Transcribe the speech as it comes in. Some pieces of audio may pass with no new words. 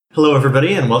Hello,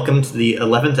 everybody, and welcome to the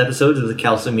 11th episode of the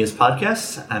Kalzumeus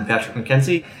podcast. I'm Patrick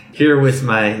McKenzie, here with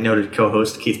my noted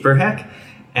co-host Keith Burhack,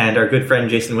 and our good friend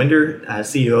Jason Winder,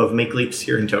 CEO of Make Leaps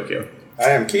here in Tokyo.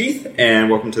 Hi, I'm Keith, and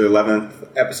welcome to the 11th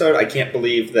episode. I can't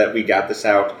believe that we got this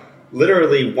out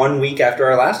literally 1 week after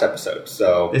our last episode.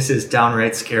 So this is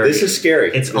downright scary. This is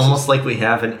scary. It's almost like we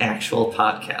have an actual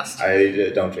podcast.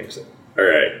 Don't jinx it. All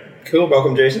right. Cool.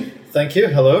 Welcome, Jason. Thank you.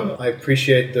 Hello. I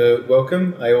appreciate the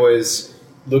welcome. I always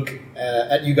look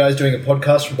at you guys doing a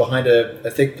podcast from behind a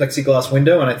thick plexiglass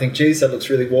window, and I think, geez, that looks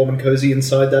really warm and cozy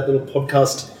inside that little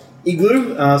podcast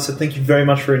igloo. So thank you very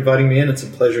much for inviting me in. It's a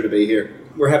pleasure to be here.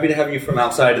 We're happy to have you from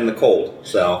outside in the cold.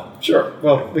 So sure.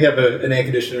 Well, we have an air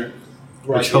conditioner,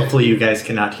 which hopefully you guys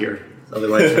cannot hear.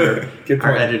 Otherwise,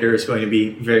 our editor is going to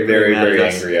be very, very, very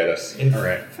angry at us. In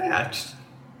fact,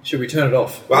 should we turn it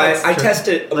off? Well, I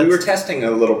tested. We were testing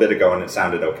a little bit ago, and it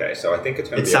sounded okay. So I think it's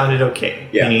going to be. It sounded okay.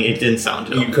 Yeah. Meaning it didn't sound.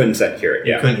 You couldn't hear it.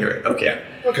 You couldn't hear it. Okay.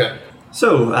 Yeah. Okay.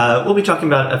 So we'll be talking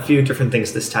about a few different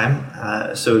things this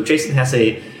time. So Jason has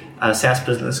a SaaS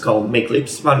business called Make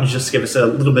Leaps. Why don't you just give us a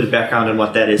little bit of background on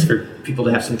what that is for people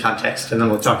to have some context, and then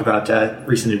we'll talk about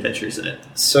recent adventures in it.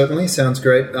 Certainly, sounds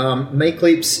great. Make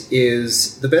Leaps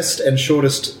is the best and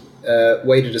shortest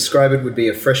way to describe it would be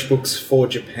a FreshBooks for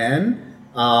Japan.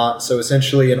 So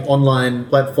essentially an online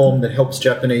platform that helps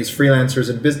Japanese freelancers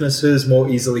and businesses more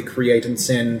easily create and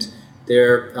send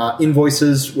their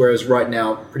invoices, whereas right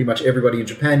now pretty much everybody in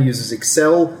Japan uses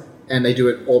Excel and they do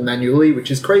it all manually, which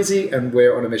is crazy, and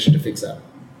we're on a mission to fix that.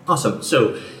 Awesome.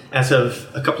 So as of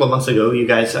a couple of months ago, you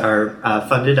guys are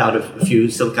funded out of a few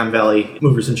Silicon Valley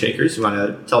movers and shakers. You want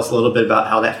to tell us a little bit about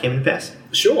how that came to pass?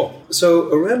 Sure. So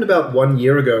around about 1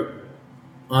 year ago,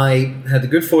 I had the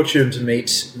good fortune to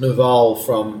meet Naval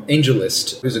from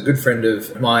AngelList, who's a good friend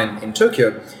of mine in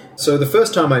Tokyo. So the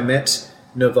first time I met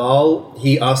Naval,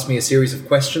 he asked me a series of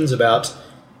questions about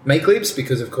Make Leaps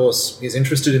because, of course, he's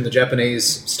interested in the Japanese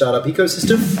startup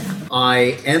ecosystem.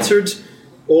 I answered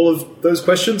all of those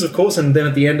questions, of course, and then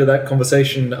at the end of that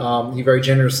conversation, he very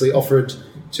generously offered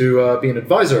to be an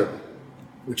advisor,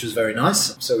 which was very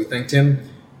nice. So we thanked him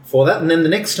for that. And then the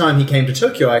next time he came to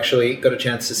Tokyo, I actually got a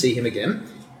chance to see him again.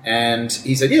 And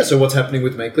he said, yeah, so what's happening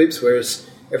with Make Leaps? Where's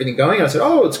everything going? And I said,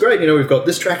 oh, it's great. You know, we've got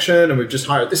this traction and we've just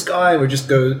hired this guy and we've just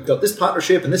got this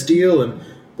partnership and this deal and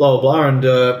blah, blah, blah. And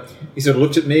he sort of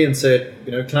looked at me and said,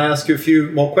 you know, can I ask you a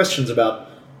few more questions about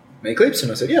Make Leaps?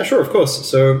 And I said, yeah, sure, of course.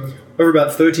 So over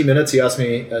about 30 minutes, he asked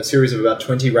me a series of about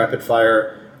 20 rapid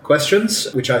fire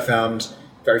questions, which I found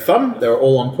very fun. They were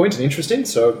all on point and interesting.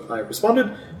 So I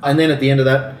responded. And then at the end of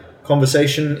that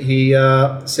conversation, he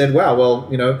said, wow, well,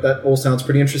 you know, that all sounds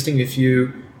pretty interesting. If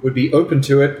you would be open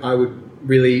to it, I would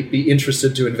really be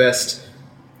interested to invest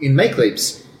in Make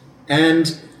Leaps.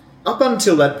 And up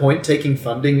until that point, taking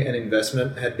funding and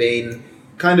investment had been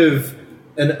kind of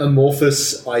an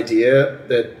amorphous idea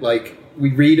that, like, we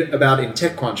read about in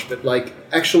TechCrunch, but, like,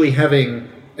 actually having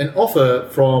an offer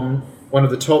from one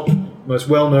of the top, most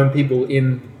well-known people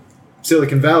in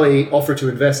Silicon Valley offer to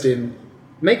invest in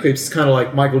Make Leaps is kind of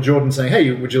like Michael Jordan saying,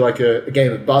 hey, would you like a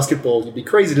game of basketball? You'd be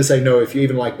crazy to say no if you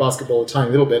even like basketball a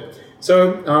tiny little bit.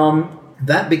 So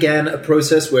that began a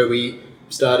process where we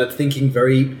started thinking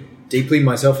very deeply,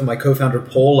 myself and my co-founder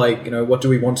Paul, like, you know, what do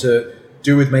we want to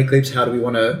do with Make Leaps? How do we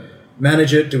want to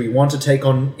manage it? Do we want to take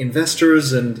on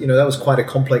investors? And, you know, that was quite a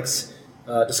complex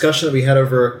discussion that we had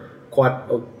over quite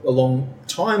a long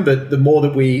time. But the more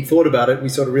that we thought about it, we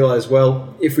sort of realized,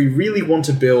 well, if we really want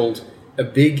to build a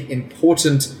big,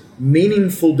 important,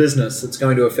 meaningful business that's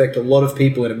going to affect a lot of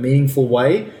people in a meaningful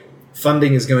way,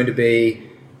 funding is going to be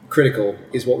critical,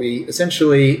 is what we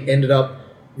essentially ended up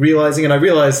realizing. And I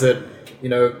realized that, you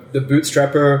know, the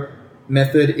bootstrapper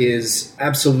method is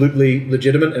absolutely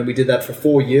legitimate, and we did that for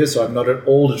 4 years, so I'm not at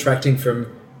all detracting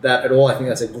from that at all. I think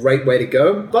that's a great way to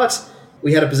go. But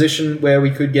we had a position where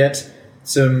we could get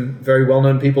some very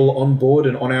well-known people on board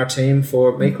and on our team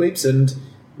for Make Leaps, and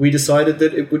we decided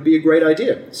that it would be a great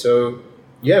idea. So,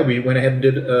 yeah, we went ahead and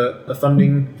did a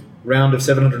funding round of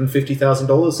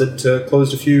 $750,000 that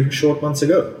closed a few short months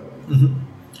ago. Mm-hmm.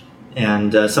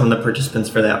 And some of the participants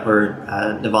for that were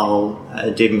Naval,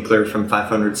 Dave McClure from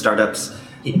 500 Startups,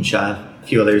 Eaton Shah, a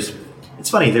few others. It's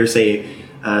funny, there's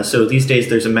so these days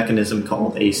there's a mechanism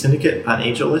called a syndicate on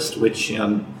AngelList, which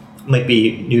might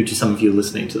be new to some of you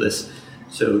listening to this.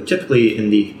 So typically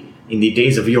in the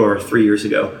days of yore, 3 years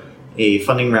ago, a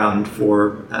funding round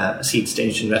for a seed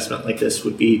stage investment like this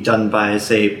would be done by,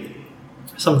 say,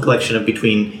 some collection of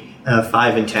between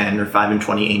 5 and 10 or 5 and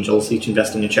 20 angels, each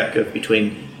investing a check of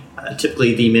between,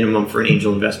 typically the minimum for an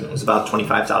angel investment was about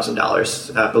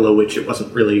 $25,000, below which it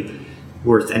wasn't really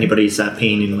worth anybody's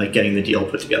pain in like getting the deal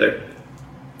put together.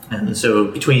 And so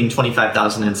between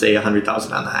 25,000 and say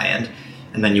 100,000 on the high end,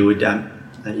 and then you would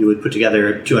put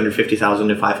together $250,000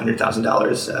 to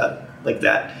 $500,000 like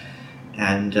that.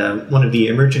 And one of the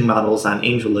emerging models on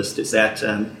AngelList is that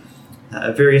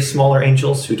various smaller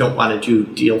angels who don't want to do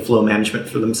deal flow management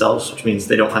for themselves, which means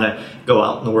they don't want to go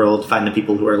out in the world, find the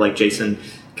people who are like Jason,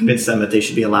 convince them that they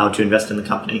should be allowed to invest in the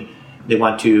company. They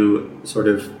want to sort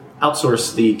of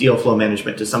outsource the deal flow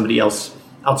management to somebody else,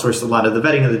 outsource a lot of the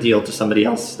vetting of the deal to somebody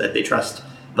else that they trust,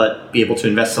 but be able to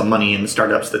invest some money in the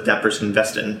startups that that person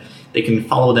invests in. They can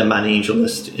follow them on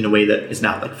AngelList in a way that is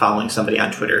not like following somebody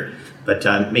on Twitter, but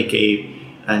make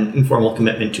an informal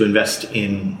commitment to invest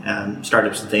in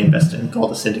startups that they invest in,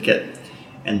 called a syndicate.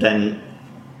 And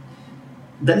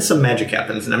then some magic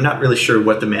happens, and I'm not really sure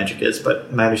what the magic is,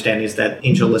 but my understanding is that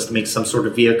AngelList makes some sort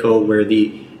of vehicle where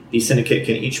the syndicate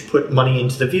can each put money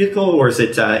into the vehicle, or is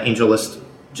it AngelList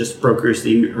just brokers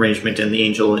the arrangement and the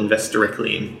angel invests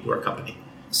directly in your company?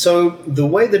 So the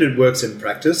way that it works in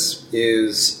practice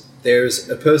is there's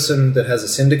a person that has a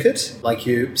syndicate, like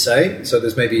you say. So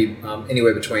there's maybe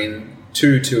anywhere between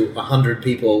 2 to 100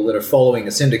 people that are following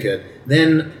a syndicate.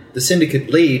 Then the syndicate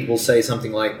lead will say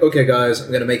something like, okay guys, I'm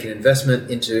going to make an investment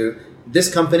into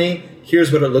this company.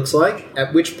 Here's what it looks like.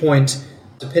 At which point,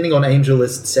 depending on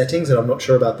AngelList settings, and I'm not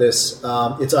sure about this,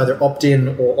 it's either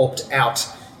opt-in or opt-out.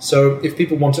 So if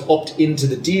people want to opt into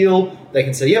the deal, they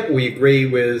can say, yep, we agree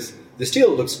with this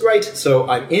deal. It looks great, so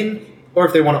I'm in. Or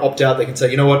if they want to opt out, they can say,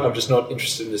 you know what, I'm just not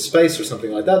interested in this space or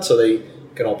something like that, so they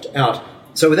can opt out.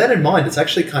 So with that in mind, it's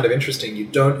actually kind of interesting. You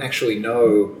don't actually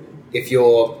know, if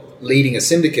you're leading a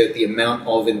syndicate, the amount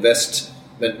of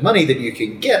investment money that you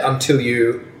can get until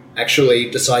you actually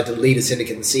decide to lead a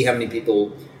syndicate and see how many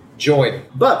people join.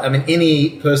 But, I mean,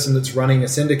 any person that's running a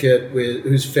syndicate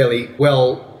who's fairly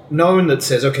well known, that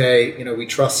says, okay, you know, we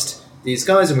trust these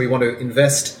guys and we want to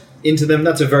invest into them,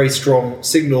 that's a very strong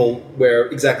signal where,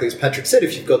 exactly as Patrick said,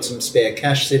 if you've got some spare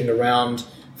cash sitting around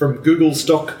from Google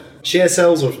stock share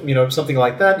sales or, you know, something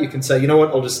like that, you can say, you know what,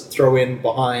 I'll just throw in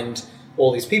behind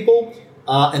all these people.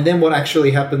 And then what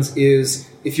actually happens is,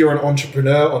 if you're an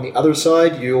entrepreneur on the other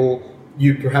side, you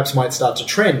perhaps might start to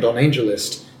trend on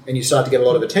AngelList, and you start to get a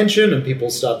lot of attention and people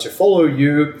start to follow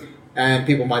you, and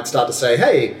people might start to say,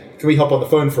 hey, can we hop on the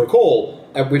phone for a call?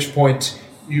 At which point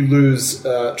you lose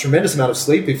a tremendous amount of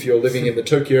sleep if you're living in the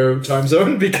Tokyo time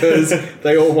zone, because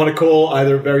they all want to call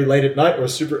either very late at night or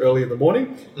super early in the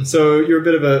morning. So you're a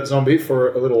bit of a zombie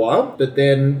for a little while. But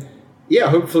then, yeah,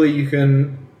 hopefully you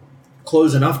can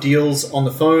close enough deals on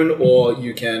the phone, or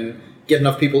you can get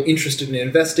enough people interested in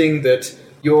investing that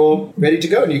you're ready to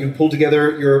go and you can pull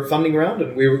together your funding round.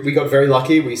 And we got very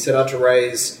lucky. We set out to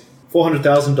raise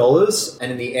 $400,000,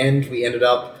 and in the end we ended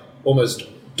up almost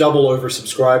double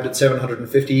oversubscribed at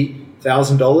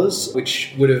 $750,000,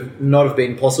 which would have not have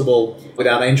been possible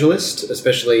without AngelList,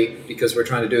 especially because we're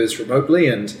trying to do this remotely.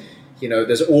 And, you know,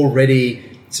 there's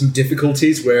already some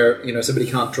difficulties where, you know,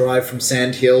 somebody can't drive from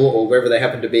Sand Hill or wherever they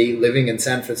happen to be living in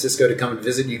San Francisco to come and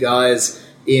visit you guys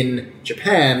in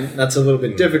Japan. That's a little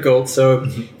bit difficult. So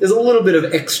there's a little bit of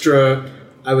extra,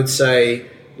 I would say,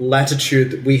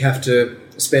 latitude that we have to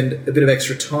spend a bit of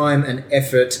extra time and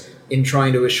effort in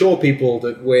trying to assure people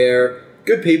that we're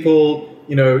good people.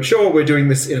 You know, sure, we're doing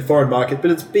this in a foreign market, but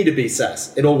it's B2B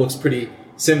SaaS. It all looks pretty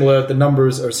similar. The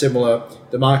numbers are similar.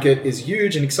 The market is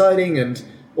huge and exciting and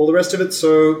all the rest of it.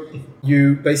 So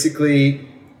you basically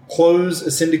close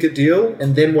a syndicate deal,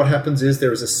 and then what happens is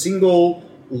there is a single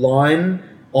line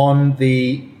on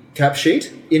the cap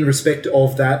sheet in respect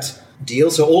of that deal.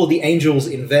 So all of the angels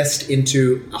invest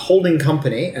into a holding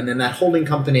company, and then that holding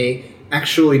company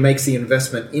actually makes the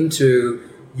investment into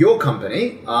your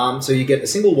company. So you get a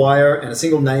single wire and a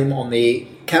single name on the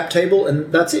cap table,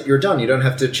 and that's it. You're done. You don't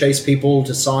have to chase people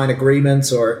to sign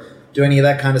agreements or do any of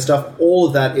that kind of stuff. All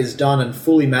of that is done and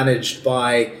fully managed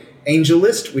by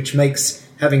AngelList, which makes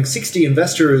having 60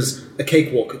 investors a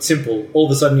cakewalk. It's simple. All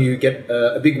of a sudden you get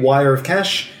a big wire of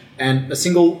cash and a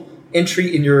single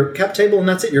entry in your cap table, and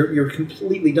that's it. You're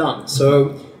completely done.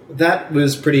 So that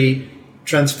was pretty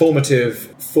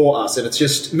transformative for us, and it's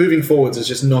just, moving forwards, it's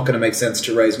just not going to make sense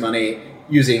to raise money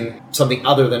using something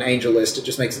other than AngelList. It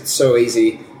just makes it so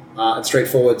easy and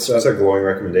straightforward. So that's a glowing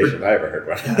recommendation. I ever heard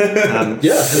one.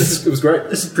 It was great.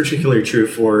 This is particularly true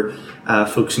for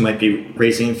folks who might be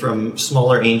raising from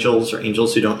smaller angels or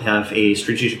angels who don't have a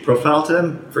strategic profile to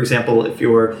them. For example, if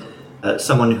you're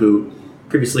someone who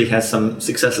previously has some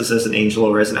successes as an angel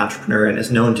or as an entrepreneur and is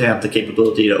known to have the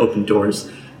capability to open doors,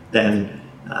 then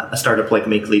a startup like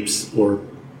Make Leaps or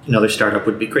another startup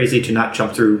would be crazy to not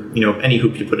jump through, you know, any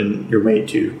hoop you put in your way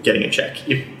to getting a check.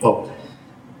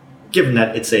 given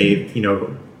that it's a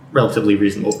relatively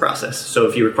reasonable process. So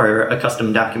if you require a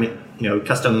custom document,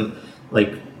 custom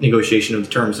like negotiation of the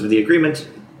terms of the agreement,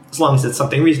 as long as it's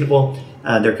something reasonable,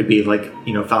 there could be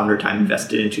founder time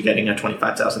invested into getting a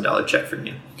 $25,000 check from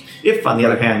you. If, on the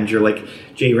other hand, you're like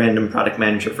J Random product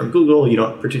manager from Google, you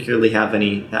don't particularly have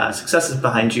any successes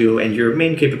behind you, and your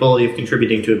main capability of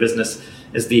contributing to a business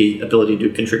is the ability to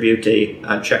contribute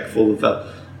a check full of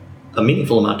a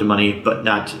meaningful amount of money, but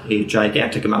not a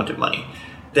gigantic amount of money,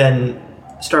 then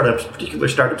particular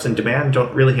startups in demand,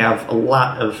 don't really have a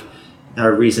lot of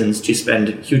reasons to spend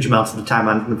huge amounts of the time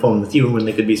on the phone with you when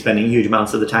they could be spending huge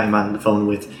amounts of the time on the phone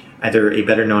with either a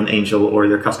better known angel or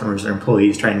their customers or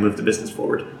employees trying to move the business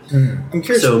forward. I'm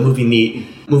curious. So moving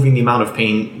the amount of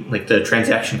pain, like the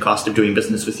transaction cost of doing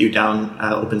business with you down,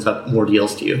 opens up more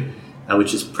deals to you,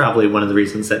 which is probably one of the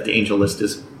reasons that the angel list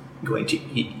is going to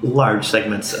eat large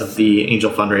segments of the angel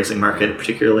fundraising market,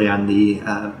 particularly on the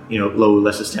low,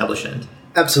 less established end.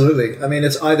 Absolutely. I mean,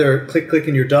 it's either click, click,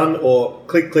 and you're done, or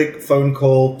click, click, phone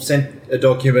call, send a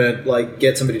document,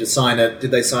 get somebody to sign it.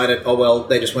 Did they sign it? Oh, well,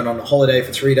 they just went on a holiday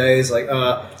for 3 days.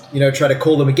 Try to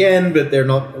call them again, but they're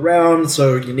not around,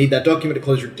 so you need that document to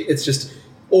close your... It's just...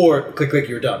 Or click, click,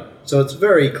 you're done. So it's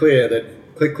very clear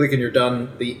that click, click, and you're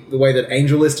done. The way that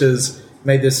AngelList has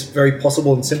made this very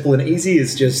possible and simple and easy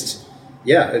is just...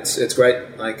 Yeah, it's great.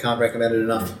 I can't recommend it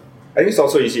enough. I think it's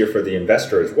also easier for the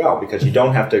investor as well, because you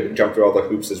don't have to jump through all the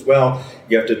hoops as well.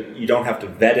 You don't have to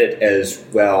vet it as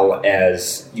well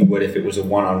as you would if it was a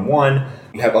one-on-one.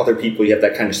 You have other people, you have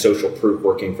that kind of social proof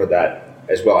working for that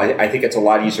as well. I think it's a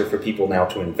lot easier for people now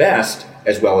to invest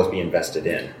as well as be invested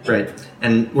in. Right.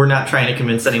 And we're not trying to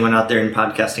convince anyone out there in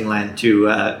podcasting land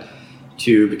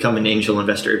to become an angel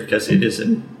investor, because it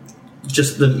isn't.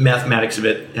 Just the mathematics of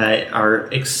it are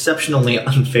exceptionally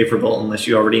unfavorable unless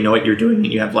you already know what you're doing and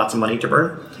you have lots of money to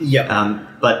burn. Yeah.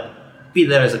 But be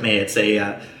that as it may, it's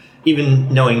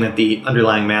even knowing that the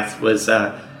underlying math was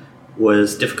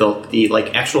difficult, the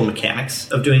actual mechanics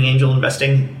of doing angel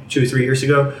investing 2 or 3 years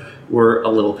ago were a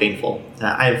little painful.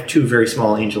 I have 2 very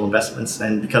small angel investments,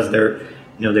 and because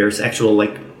there's actual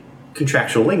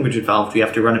contractual language involved, we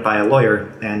have to run it by a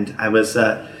lawyer, and I was.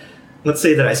 Let's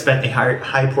say that I spent a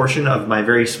high portion of my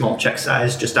very small check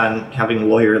size just on having a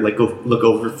lawyer go look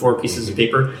over 4 pieces of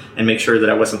paper and make sure that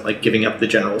I wasn't giving up the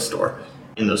general store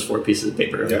in those 4 pieces of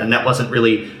paper. Yeah. And that wasn't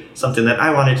really something that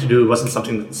I wanted to do. It wasn't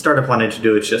something that the startup wanted to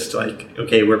do. It's just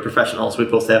okay, we're professionals. We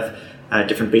both have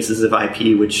different bases of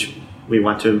IP, which we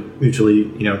want to mutually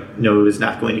know is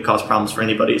not going to cause problems for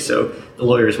anybody. So the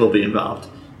lawyers will be involved.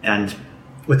 And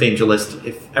with AngelList,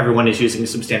 if everyone is using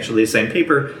substantially the same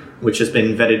paper, which has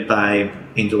been vetted by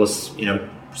AngelList,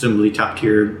 presumably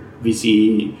top-tier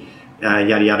VC,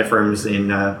 yada yada firms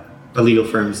legal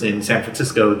firms in San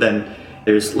Francisco, then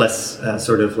there's less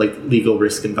legal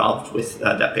risk involved with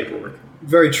that paperwork.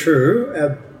 Very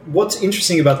true. What's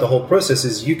interesting about the whole process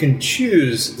is you can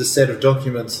choose the set of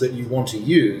documents that you want to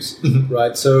use,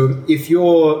 right? So if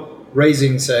you're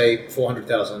raising, say,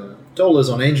 $400,000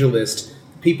 on AngelList,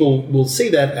 people will see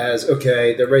that as,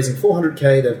 okay, they're raising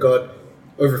 $400K, they've got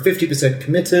over 50%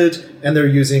 committed, and they're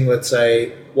using, let's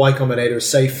say, Y Combinator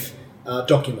safe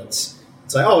documents.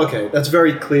 It's okay, that's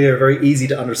very clear, very easy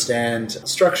to understand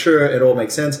structure, it all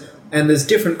makes sense. And there's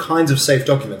different kinds of safe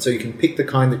documents, so you can pick the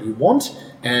kind that you want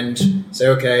and say,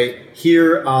 okay,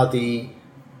 here are the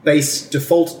base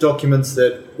default documents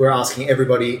that we're asking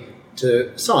everybody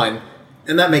to sign,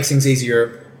 and that makes things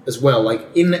easier as well.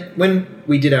 When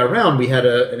we did our round, we had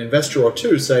an investor or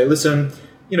two say, listen,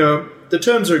 the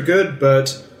terms are good,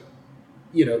 but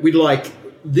we'd like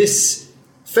this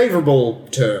favorable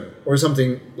term or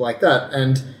something like that.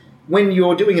 And when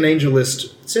you're doing an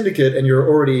AngelList syndicate and you're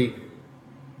already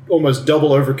almost double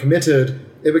overcommitted,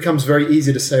 it becomes very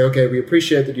easy to say, okay, we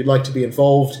appreciate that you'd like to be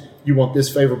involved, you want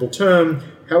this favorable term,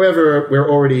 however, we're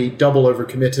already double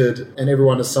overcommitted and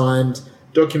everyone has signed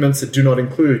documents that do not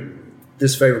include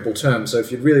this favorable term. So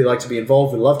if you'd really like to be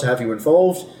involved, we'd love to have you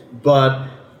involved, but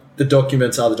the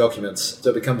documents are the documents. So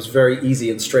it becomes very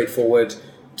easy and straightforward.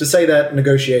 To say that,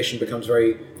 negotiation becomes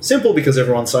very simple because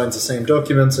everyone signs the same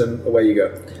documents and away you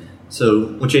go. So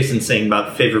what Jason's saying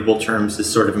about favorable terms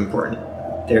is sort of important.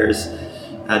 There's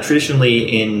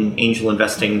traditionally in angel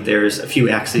investing, there's a few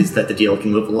axes that the deal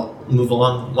can move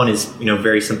along. One is,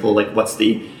 very simple, what's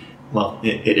the,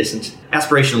 it isn't.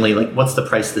 Aspirationally, what's the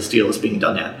price this deal is being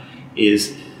done at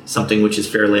is something which is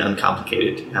fairly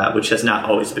uncomplicated, which has not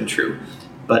always been true.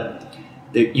 But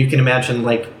you can imagine,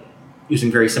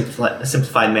 using very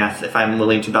simplified math, if I'm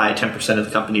willing to buy 10% of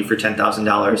the company for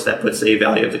 $10,000, that puts a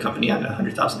value of the company on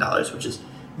 $100,000, which is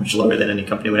much lower than any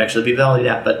company would actually be valued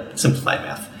at, but simplified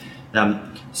math.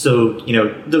 So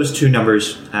those two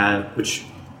numbers, which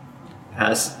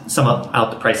sum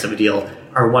out the price of a deal,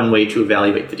 are one way to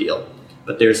evaluate the deal.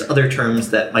 But there's other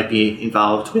terms that might be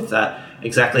involved with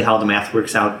exactly how the math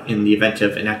works out in the event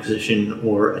of an acquisition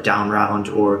or a down round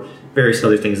or various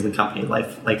other things in the company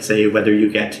life, like say whether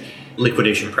you get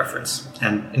liquidation preference.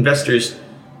 And investors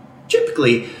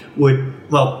typically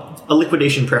a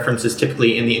liquidation preference is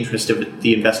typically in the interest of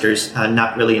the investors,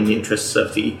 not really in the interests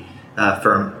of the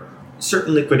firm.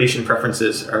 Certain liquidation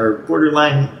preferences are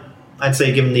borderline, I'd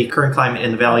say, given the current climate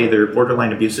in the Valley, they're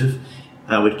borderline abusive,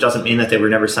 which doesn't mean that they were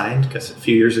never signed, because a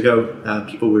few years ago,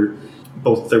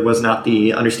 there was not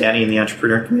the understanding in the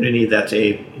entrepreneur community that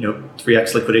a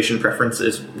 3x liquidation preference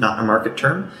is not a market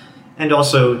term. And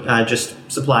also just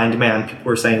supply and demand. People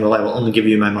were saying, well, I will only give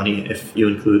you my money if you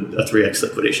include a 3x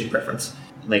liquidation preference.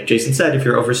 Like Jason said, if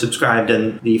you're oversubscribed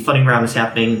and the funding round is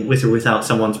happening with or without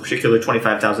someone's particular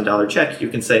 $25,000 check, you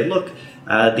can say, look,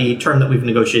 the term that we've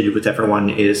negotiated with everyone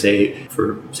is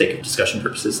for sake of discussion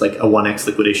purposes, like a 1x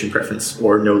liquidation preference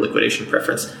or no liquidation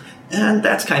preference. And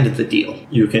that's kind of the deal.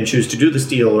 You can choose to do this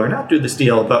deal or not do this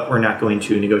deal, but we're not going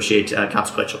to negotiate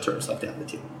consequential terms like that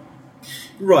with you.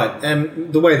 Right,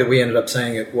 and the way that we ended up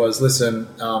saying it was, listen,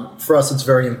 for us it's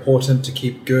very important to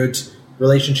keep good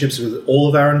relationships with all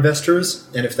of our investors,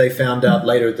 and if they found out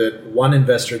later that one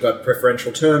investor got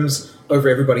preferential terms over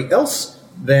everybody else,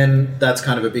 then that's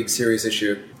kind of a big serious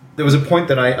issue. There was a point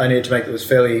that I needed to make that was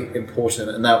fairly important,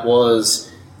 and that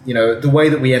was, the way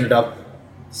that we ended up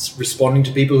responding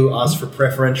to people who asked for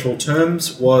preferential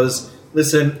terms was,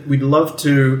 listen, we'd love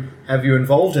to have you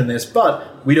involved in this,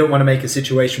 but we don't want to make a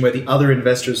situation where the other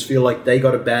investors feel like they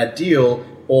got a bad deal,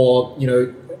 or,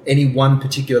 any one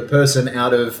particular person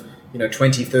out of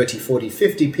 20, 30, 40,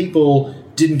 50 people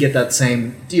didn't get that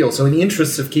same deal. So in the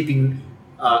interests of keeping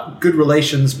good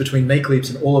relations between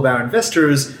MakeLeaps and all of our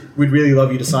investors, we'd really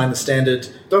love you to sign the standard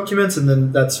documents, and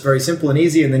then that's very simple and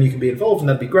easy, and then you can be involved, and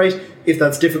that'd be great. If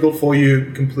that's difficult for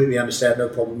you, completely understand, no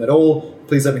problem at all.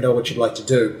 Please let me know what you'd like to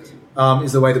do.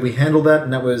 Is the way that we handled that,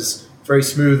 and that was very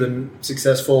smooth and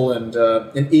successful and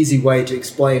an easy way to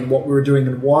explain what we were doing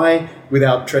and why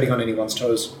without treading on anyone's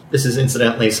toes. This is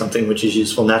incidentally something which is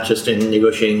useful not just in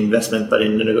negotiating investment, but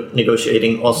in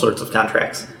negotiating all sorts of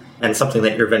contracts, and something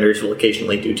that your vendors will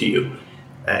occasionally do to you.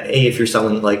 If you're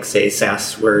selling, like, say,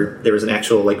 SaaS, where there was an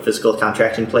actual physical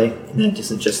contract in play, and it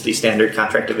isn't just the standard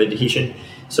contract of adhesion.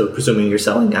 So presuming you're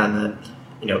selling on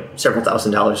several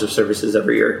 $1,000s of services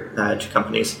every year to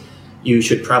companies, you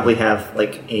should probably have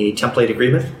a template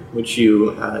agreement, which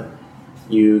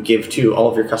you give to all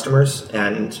of your customers,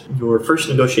 and your first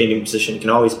negotiating position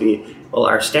can always be, well,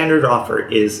 our standard offer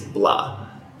is blah.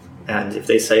 And if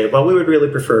they say, well, we would really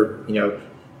prefer,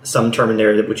 some term in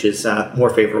there which is more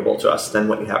favorable to us than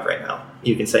what you have right now,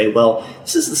 you can say, well,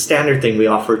 this is the standard thing we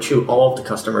offer to all of the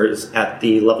customers at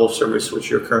the level of service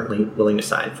which you're currently willing to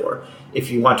sign for.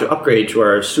 If you want to upgrade to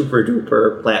our super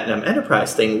duper platinum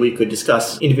enterprise thing, we could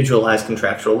discuss individualized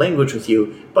contractual language with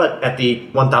you, but at the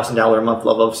 $1,000 a month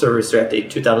level of service or at the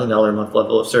 $2,000 a month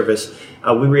level of service,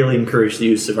 we really encourage the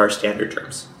use of our standard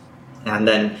terms. And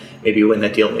then maybe you win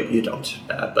that deal, maybe you don't.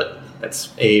 But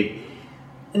that's a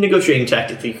negotiating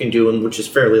tactic that you can do, and which is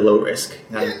fairly low risk.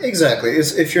 Exactly.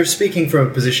 If you're speaking from a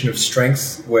position of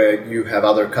strength where you have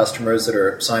other customers that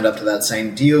are signed up to that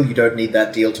same deal, you don't need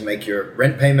that deal to make your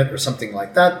rent payment or something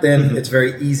like that, then it's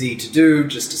very easy to do,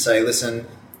 just to say, listen,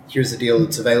 here's the deal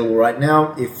that's available right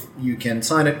now. If you can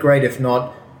sign it, great. If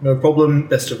not, no problem.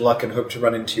 Best of luck, and hope to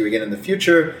run into you again in the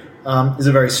future. Is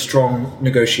a very strong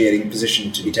negotiating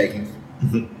position to be taking.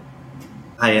 Mm-hmm.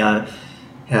 I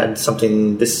had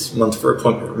something this month for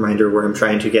Appointment Reminder where I'm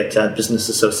trying to get business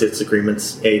associates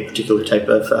agreements, a particular type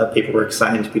of paperwork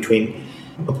signed between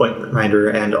Appointment Reminder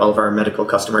and all of our medical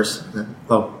customers.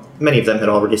 Well, many of them had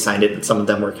already signed it, but some of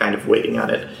them were kind of waiting on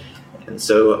it. And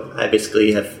so I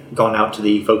basically have gone out to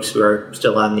the folks who are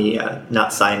still on the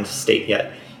not signed state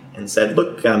yet and said,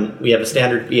 look, we have a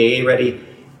standard BAA ready.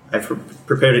 I've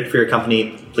prepared it for your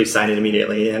company. Please sign it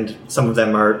immediately. And some of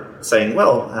them are saying,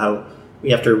 well, we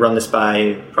have to run this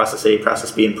by process A,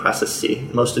 process B, and process C.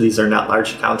 Most of these are not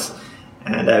large accounts.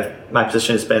 And my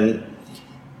position has been,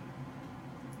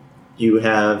 you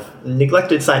have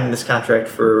neglected signing this contract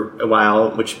for a while,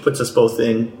 which puts us both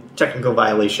in technical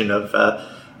violation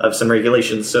of some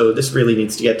regulations. So this really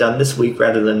needs to get done this week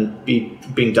rather than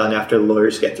being done after the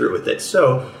lawyers get through with it.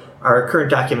 So our current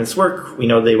documents work. We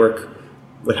know they work.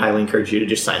 Would highly encourage you to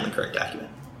just sign the current document.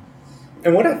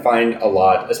 And what I find a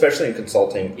lot, especially in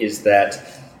consulting, is that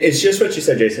it's just what you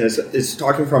said, Jason, is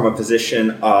talking from a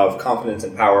position of confidence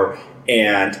and power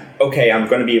and okay, I'm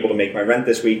going to be able to make my rent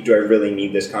this week. Do I really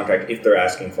need this contract if they're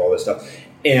asking for all this stuff?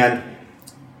 And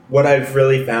what I've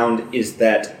really found is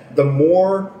that the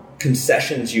more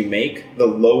concessions you make, the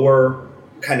lower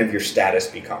kind of your status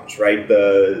becomes, right?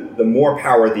 The more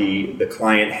power the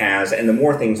client has, and the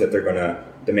more things that they're going to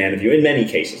demand of you in many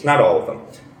cases, not all of them.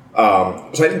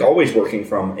 So I think always working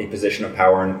from a position of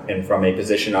power and from a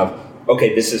position of,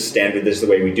 okay, this is standard, this is the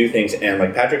way we do things. And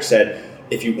like Patrick said,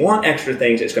 if you want extra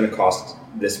things, it's going to cost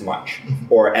this much,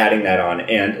 or adding that on.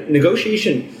 And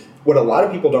negotiation, what a lot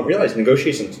of people don't realize,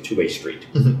 negotiation is a two-way street,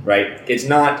 right? It's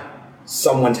not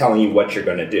someone telling you what you're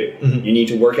going to do. You need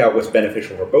to work out what's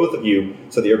beneficial for both of you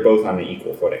so that you're both on an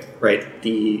equal footing. Right.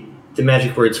 The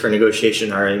magic words for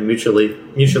negotiation are a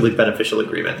mutually beneficial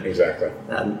agreement. Exactly.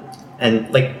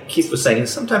 And like Keith was saying,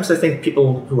 sometimes I think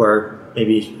people who are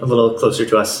maybe a little closer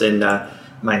to us in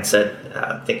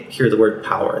mindset hear the word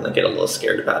power and they get a little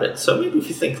scared about it. So maybe if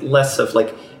you think less of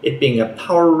like it being a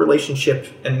power relationship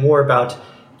and more about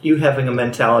you having a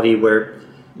mentality where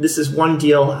this is one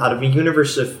deal out of a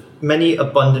universe of many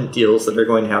abundant deals that are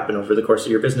going to happen over the course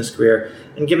of your business career.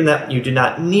 And given that you do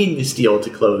not need this deal to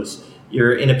close,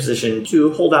 you're in a position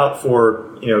to hold out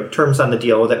for terms on the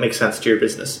deal that make sense to your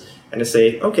business. And to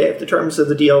say, okay, if the terms of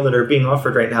the deal that are being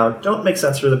offered right now don't make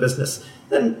sense for the business,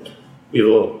 then we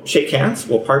will shake hands,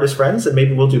 we'll part as friends, and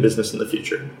maybe we'll do business in the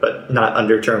future, but not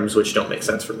under terms which don't make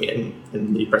sense for me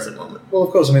in the present moment. Well, of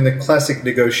course, I mean, the classic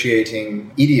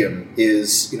negotiating idiom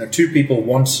is, two people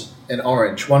want an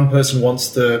orange. One person wants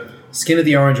the skin of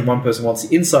the orange and one person wants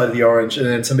the inside of the orange, and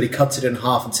then somebody cuts it in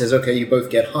half and says, okay, you both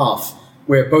get half,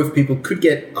 where both people could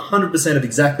get 100% of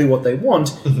exactly what they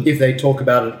want if they talk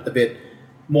about it a bit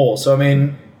more. So, I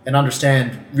mean, and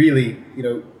understand really,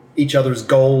 each other's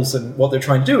goals and what they're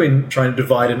trying to do in trying to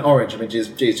divide an orange. I mean,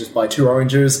 just buy 2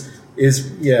 oranges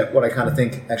is, what I kind of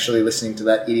think, actually listening to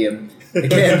that idiom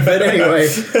again. But anyway,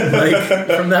 like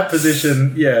from that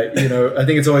position, I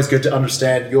think it's always good to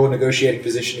understand your negotiating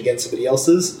position against somebody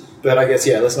else's. But I guess,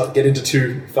 let's not get into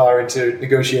too far into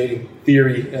negotiating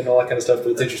theory and all that kind of stuff,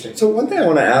 but it's interesting. So one thing I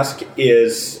want to ask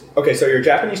is, okay, so you're a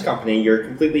Japanese company, you're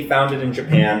completely founded in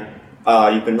Japan,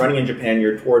 you've been running in Japan,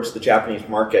 you're towards the Japanese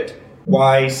market.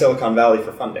 Why Silicon Valley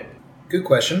for funding? Good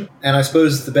question. And I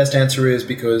suppose the best answer is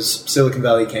because Silicon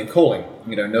Valley came calling.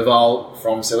 Naval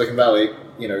from Silicon Valley,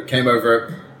 came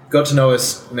over, got to know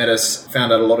us, met us,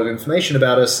 found out a lot of information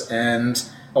about us, and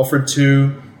offered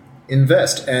to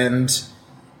invest. And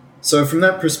so from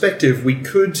that perspective, we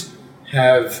could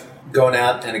have gone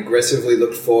out and aggressively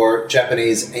looked for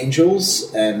Japanese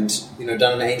angels and,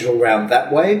 done an angel round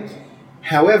that way.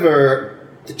 However,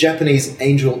 the Japanese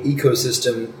angel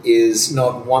ecosystem is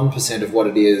not 1% of what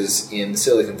it is in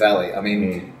Silicon Valley. I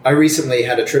mean, I recently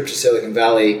had a trip to Silicon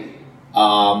Valley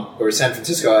or San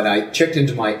Francisco, and I checked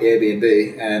into my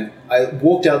Airbnb, and I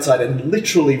walked outside and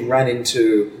literally ran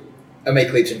into a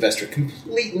Make Leaps investor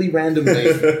completely randomly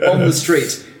on the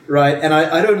street, right? And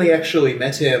I'd only actually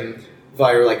met him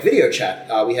via video chat.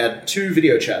 We had 2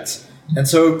 video chats. And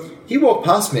so he walked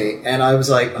past me, and I was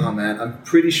like, oh man, I'm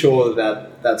pretty sure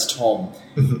that's Tom.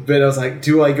 But I was like,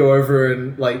 do I go over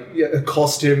and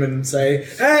accost him and say,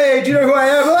 hey, do you know who I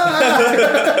am?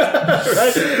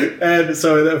 Right? And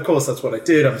so of course that's what I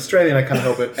did. I'm Australian, I can't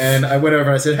help it. And I went over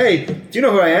and I said, hey, do you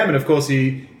know who I am? And of course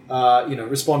he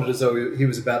responded as though he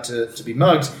was about to be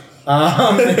mugged.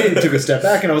 He took a step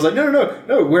back, and I was like,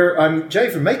 no, I'm Jay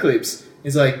from Make Leaps.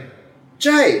 He's like,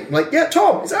 Jay. I'm like, yeah,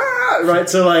 Tom. He's, right?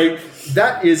 So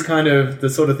that is kind of the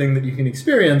sort of thing that you can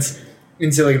experience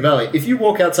in Silicon Valley. If you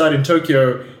walk outside in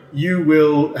Tokyo, you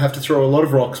will have to throw a lot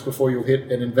of rocks before you'll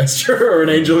hit an investor or an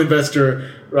angel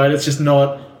investor, right? It's just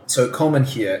not so common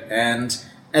here. And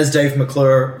as Dave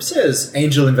McClure says,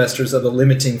 angel investors are the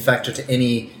limiting factor to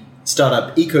any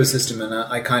startup ecosystem, and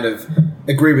I kind of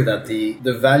agree with that.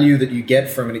 The value that you get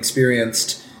from an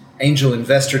experienced angel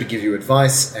investor to give you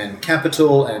advice and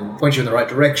capital and point you in the right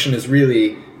direction is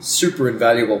really super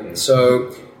invaluable.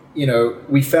 So,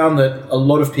 we found that a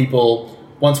lot of people,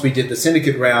 once we did the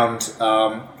syndicate round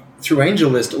through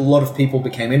AngelList, a lot of people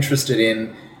became interested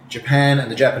in Japan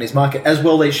and the Japanese market, as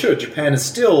well they should. Japan is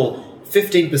still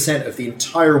 15% of the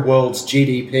entire world's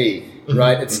GDP,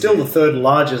 right? It's still the 3rd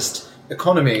largest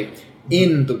economy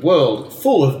in the world,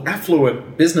 full of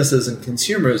affluent businesses and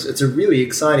consumers. It's a really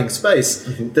exciting space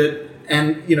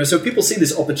so people see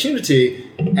this opportunity,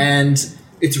 and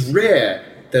it's rare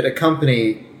that a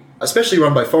company, especially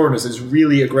run by foreigners, is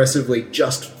really aggressively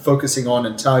just focusing on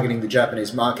and targeting the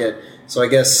Japanese market. So I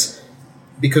guess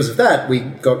because of that, we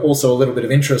got also a little bit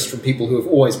of interest from people who have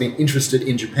always been interested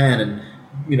in Japan and,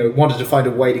 wanted to find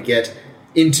a way to get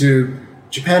into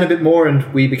Japan a bit more,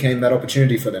 and we became that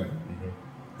opportunity for them.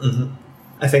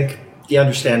 I think the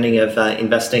understanding of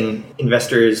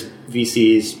investors,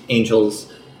 VCs,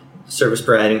 angels, service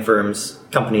providing firms,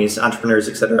 companies, entrepreneurs,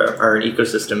 etc., are an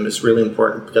ecosystem is really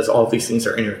important because all of these things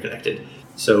are interconnected.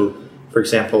 So, for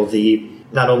example,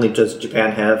 not only does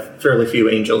Japan have fairly few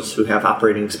angels who have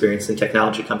operating experience in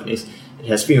technology companies, it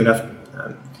has few enough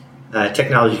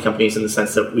technology companies in the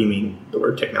sense that we mean the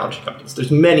word technology companies.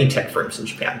 There's many tech firms in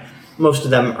Japan. Most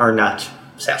of them are not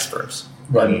SaaS firms.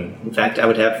 Right. In fact, I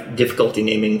would have difficulty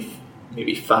naming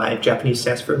maybe 5 Japanese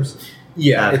SaaS firms.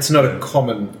 Yeah, it's not a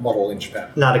common model in Japan.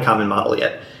 Not a common model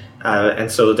yet. And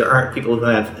so there aren't people who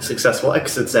have successful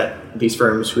exits at these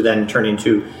firms who then turn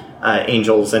into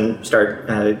angels and start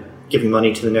giving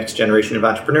money to the next generation of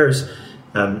entrepreneurs,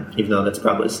 even though that's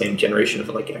probably the same generation of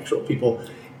like actual people.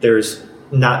 There's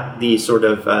not the sort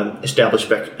of established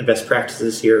best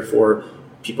practices here for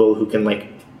people who can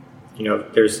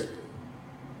there's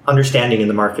understanding in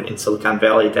the market in Silicon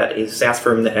Valley that a SaaS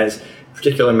firm that has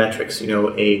particular metrics,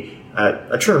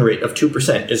 a churn rate of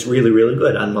 2% is really, really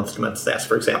good on month-to-month SaaS,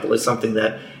 for example, is something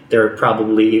that there are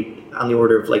probably on the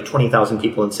order of like 20,000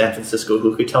 people in San Francisco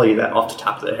who could tell you that off the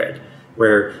top of their head.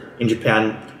 Where in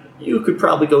Japan, you could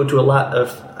probably go to a lot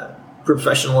of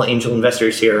professional angel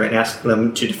investors here and ask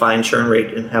them to define churn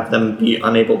rate and have them be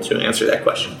unable to answer that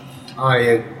question. I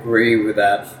agree with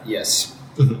that. Yes,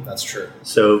 that's true.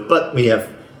 So, but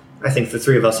I think the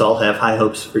three of us all have high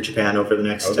hopes for Japan over the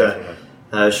next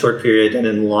short period and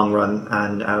in the long run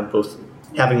on both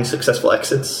having successful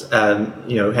exits,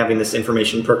 having this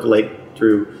information percolate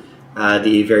through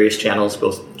the various channels,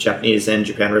 both Japanese and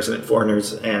Japan resident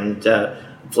foreigners, and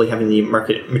hopefully having the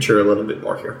market mature a little bit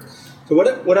more here. So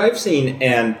what I've seen,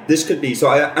 and this could be, so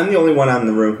I'm the only one in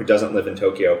the room who doesn't live in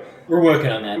Tokyo. We're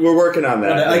working on that. We're working on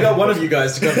that. I got one of you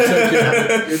guys to come to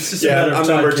Tokyo. It's just I'm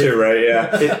number 2, right?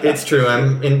 Yeah. It's true.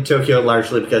 I'm in Tokyo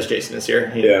largely because Jason is here.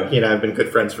 He and I have been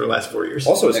good friends for the last 4 years.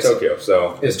 Also, it's Tokyo,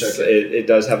 so it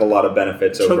does have a lot of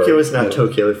benefits. Tokyo is not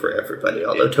Tokyo for everybody,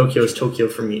 although Tokyo is Tokyo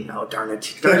for me now. Darn it,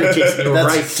 Jason, you're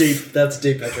right. That's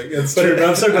deep, Patrick. It's true.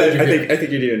 I'm so glad you're here. I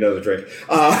think you need another drink.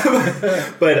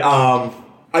 But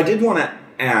I did want to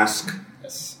ask.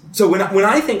 So when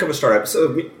I think of a startup,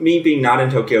 so me being not in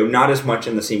Tokyo, not as much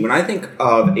in the scene, when I think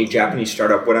of a Japanese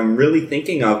startup, what I'm really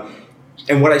thinking of,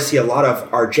 and what I see a lot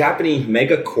of, are Japanese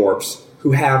megacorps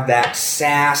who have that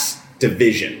SaaS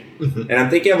division. And I'm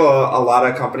thinking of a lot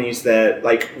of companies that,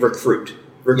 like Recruit.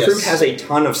 Recruit has a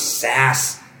ton of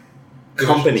SaaS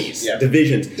companies,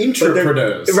 divisions.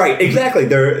 Entrepreneurs. Right, exactly.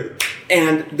 They're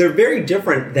very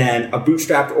different than a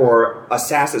bootstrapped or a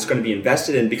SaaS that's going to be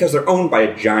invested in because they're owned by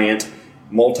a giant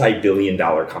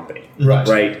multi-billion-dollar company.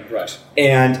 Right.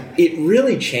 And it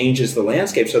really changes the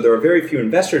landscape. So there are very few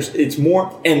investors. It's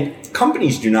more, and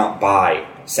companies do not buy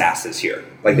SaaSes here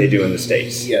like they do in the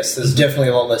States. Yes, there's definitely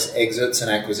a lot less exits and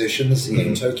acquisitions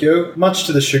in Tokyo, much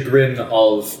to the chagrin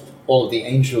of all of the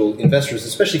angel investors,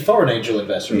 especially foreign angel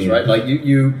investors, right? Like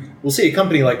you will see a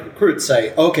company like Recruit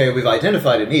say, okay, we've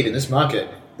identified a need in this market.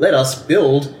 Let us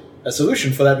build a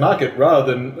solution for that market rather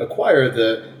than acquire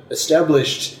the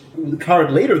established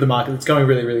current leader of the market that's going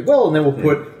really, really well, and then we'll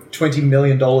put $20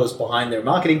 million behind their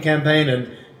marketing campaign,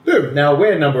 and boom, now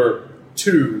we're number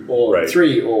 2 or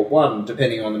 3 or 1,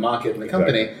 depending on the market and the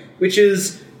company, which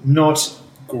is not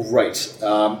great.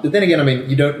 But then again, I mean,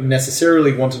 you don't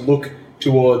necessarily want to look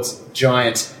towards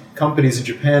giant companies in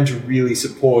Japan to really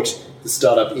support the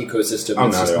startup ecosystem.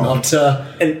 It's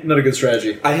just not a good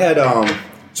strategy. I had,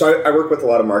 so I work with a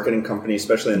lot of marketing companies,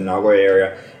 especially in the Nagoya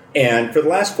area. And for the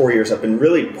last 4 years, I've been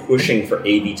really pushing for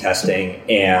A/B testing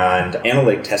and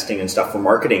analytic testing and stuff for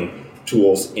marketing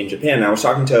tools in Japan. And I was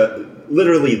talking to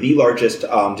literally the largest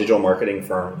digital marketing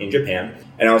firm in Japan.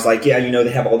 And I was like, they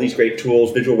have all these great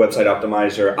tools, Visual Website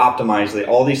Optimizer, Optimizely,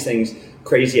 all these things,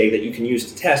 crazy egg that you can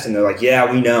use to test. And they're like,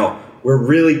 we know. We're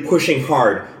really pushing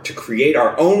hard to create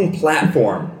our own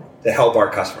platform to help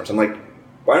our customers. I'm like,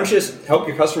 why don't you just help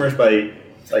your customers by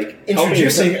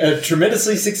introducing a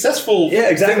tremendously successful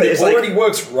thing that already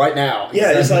works right now.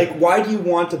 Yeah, it's like, why do you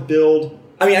want to build...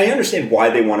 I mean, I understand why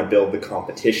they want to build the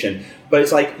competition, but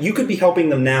it's like, you could be helping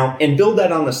them now and build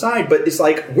that on the side, but it's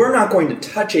like, we're not going to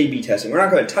touch A/B testing. We're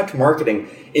not going to touch marketing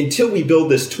until we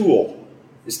build this tool.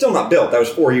 It's still not built. That was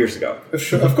 4 years ago.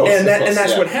 Of course. And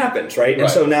that's what happens, right? And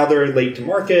so now they're late to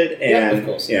market. And, of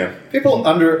course. People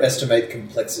underestimate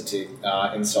complexity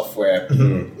in software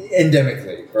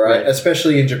endemically, right?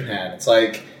 Especially in Japan. It's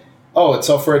like, it's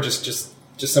software, just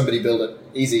somebody build it.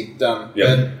 Easy, done.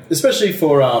 And especially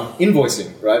for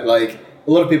invoicing, right? Like,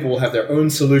 a lot of people will have their own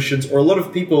solutions, or a lot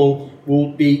of people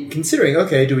will be considering,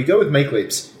 okay, do we go with Make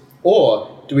Leaps,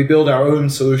 or do we build our own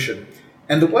solution?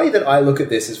 And the way that I look at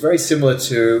this is very similar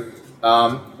to,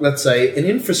 let's say, an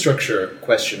infrastructure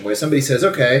question where somebody says,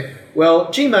 okay, well,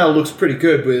 Gmail looks pretty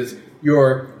good with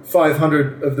your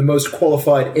 500 of the most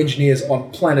qualified engineers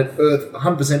on planet Earth,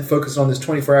 100% focused on this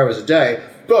 24 hours a day,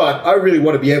 but I really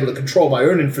want to be able to control my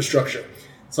own infrastructure.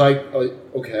 It's like,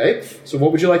 okay, so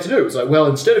what would you like to do? It's like, well,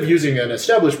 instead of using an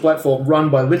established platform run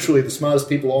by literally the smartest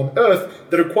people on Earth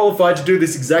that are qualified to do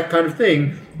this exact kind of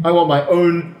thing, I want my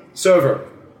own server.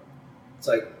 It's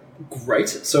like, great.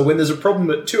 So when there's a problem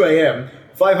at 2 a.m.,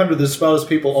 500 of the smartest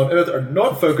people on Earth are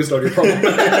not focused on your problem.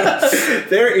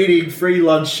 They're eating free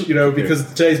lunch,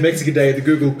 because today's Mexican Day at the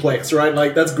Googleplex, right?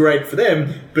 Like, that's great for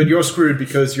them, but you're screwed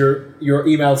because your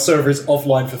email server is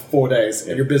offline for 4 days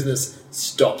and your business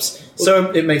stops. So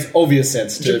it makes obvious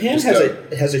sense to Japan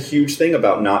has a huge thing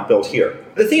about not built here.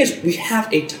 The thing is, we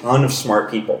have a ton of smart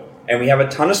people, and we have a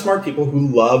ton of smart people who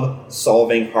love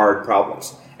solving hard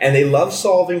problems. And they love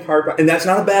solving hard problems. And that's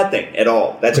not a bad thing at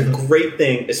all. That's a great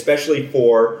thing, especially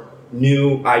for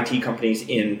new IT companies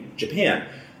in Japan.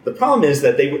 The problem is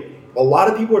that a lot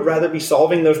of people would rather be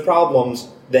solving those problems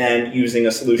than using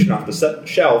a solution off the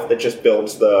shelf that just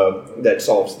solves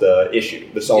the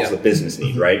issue, that solves the business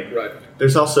need, right? Right.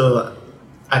 There's also,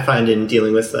 I find in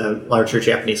dealing with larger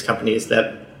Japanese companies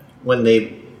that when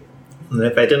they've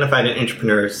identified an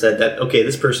entrepreneur, said that, okay,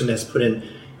 this person has put in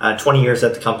 20 years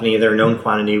at the company, they're a known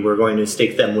quantity, we're going to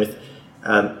stake them with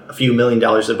a few $1 million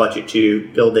of budget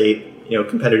to build a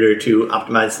competitor to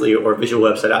Optimizely or Visual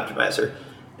Website Optimizer.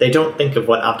 They don't think of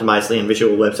what Optimizely and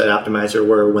Visual Website Optimizer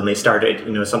were when they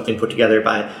started, something put together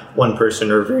by one person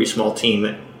or a very small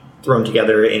team, thrown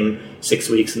together in 6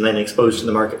 weeks and then exposed to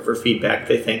the market for feedback.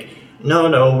 They think, no,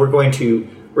 we're going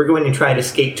to try to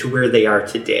skate to where they are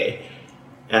today.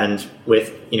 And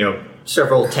with,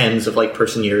 several tens of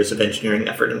person years of engineering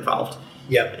effort involved.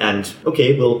 Yeah. And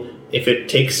okay, well, if it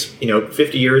takes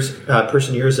 50 years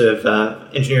person years of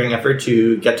engineering effort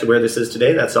to get to where this is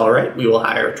today, that's all right. We will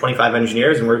hire 25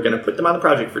 engineers and we're going to put them on the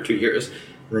project for 2 years.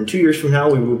 And then 2 years from now,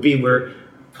 we will be where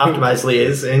Optimizely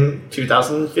is in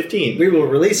 2015. We will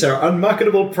release our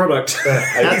unmarketable product.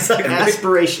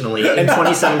 Aspirationally, in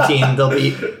 2017,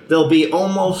 they'll be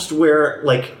almost where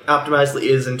Optimizely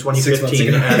is in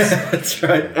 2015. That's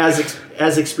right.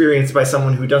 As experienced by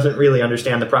someone who doesn't really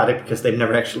understand the product because they've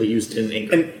never actually used it in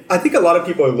English. And I think a lot of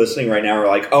people are listening right now are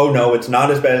like, oh no, it's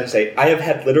not as bad as say. I have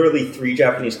had literally 3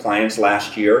 Japanese clients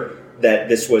last year that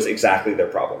this was exactly their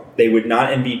problem. They would not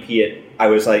MVP it. I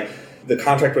was like, the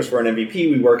contract was for an MVP.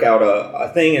 We work out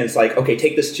a thing, and it's like, okay,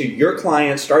 take this to your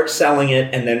client, start selling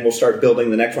it, and then we'll start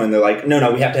building the next one. And they're like,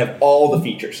 no, we have to have all the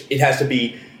features. It has to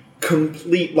be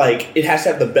complete, it has to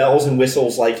have the bells and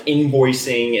whistles,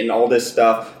 invoicing and all this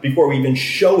stuff before we even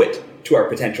show it to our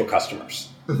potential customers.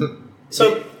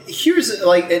 So here's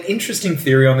an interesting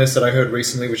theory on this that I heard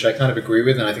recently, which I kind of agree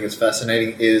with, and I think it's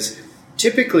fascinating, is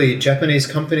typically, Japanese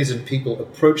companies and people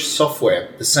approach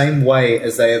software the same way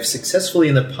as they have successfully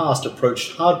in the past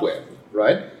approached hardware,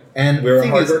 right? And we're a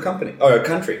hardware company, or a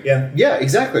country, yeah. Yeah,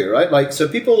 exactly, right? So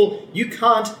you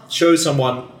can't show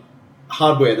someone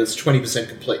hardware that's 20%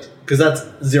 complete, because that's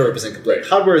 0% complete. Right.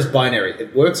 Hardware is binary.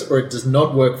 It works or it does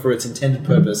not work for its intended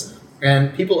purpose.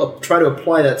 And people try to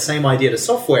apply that same idea to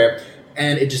software,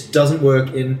 and it just doesn't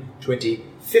work in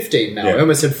 2015 now. Yeah. I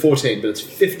almost said 14, but it's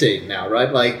 15 now,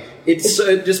 right? It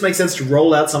just makes sense to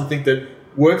roll out something that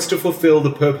works to fulfill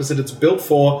the purpose that it's built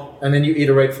for, and then you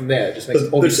iterate from there. It just makes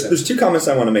obvious sense. There's 2 comments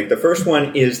I want to make. The first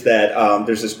one is that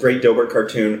there's this great Dilbert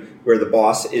cartoon where the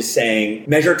boss is saying,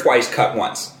 measure twice, cut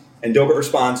once. And Dilbert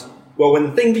responds, well, when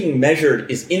the thing being measured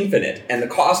is infinite and the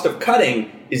cost of cutting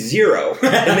is 0,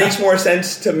 it makes more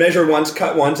sense to measure once,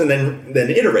 cut once, and then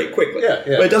iterate quickly. Yeah.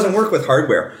 But it doesn't work with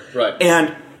hardware. Right.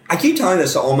 And I keep telling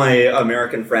this to all my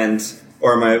American friends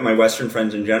or my Western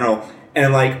friends in general,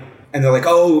 and they're like,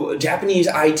 oh, Japanese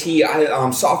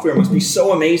IT software must be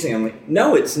so amazing. I'm like,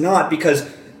 no, it's not, because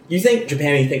you think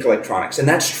Japan and you think electronics, and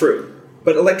that's true.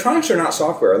 But electronics are not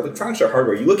software. Electronics are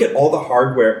hardware. You look at all the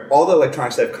hardware, all the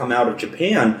electronics that have come out of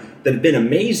Japan that have been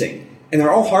amazing, and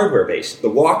they're all hardware-based. The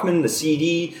Walkman, the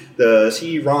CD, the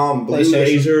CD-ROM, Blue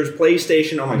Lasers,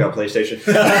 PlayStation. Oh my God, PlayStation.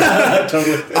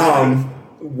 Totally.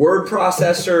 Word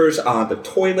processors, the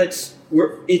toilets.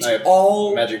 It's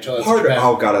all magic toilets. hardware.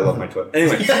 Oh God, I love my toilet.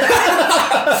 Anyway,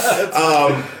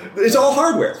 it's all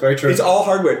hardware. It's very true. It's all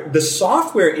hardware. The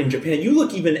software in Japan, you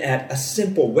look even at a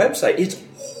simple website, it's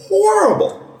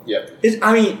horrible. Yep.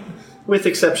 With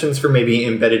exceptions for maybe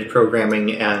embedded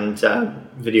programming and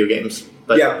video games.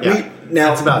 But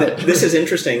that's about it. This is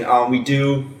interesting.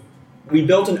 We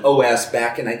built an OS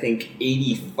back in, I think,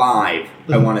 85,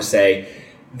 I want to say,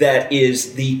 that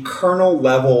is the kernel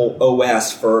level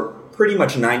OS for pretty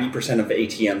much 90% of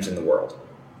ATMs in the world.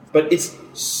 But it's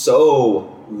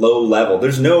so low level.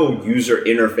 There's no user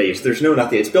interface. There's no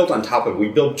nothing. It's built on top of it. We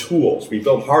build tools. We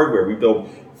build hardware. We build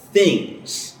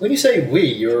things. When you say we,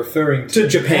 you're referring to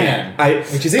Japan.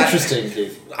 Which is interesting,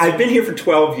 Keith. I've been here for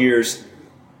 12 years.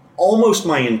 Almost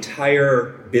my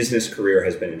entire business career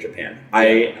has been in Japan.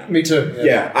 Me too.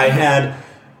 Yeah,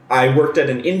 I worked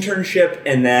at an internship,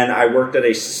 and then I worked at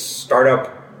a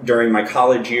startup during my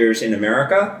college years in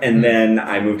America, and then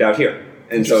I moved out here.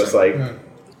 And so it's like...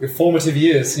 Your formative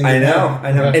years. I know.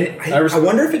 Yeah. And I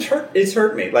wonder if it's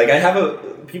hurt me. Like,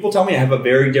 people tell me I have a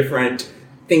very different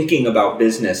thinking about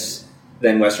business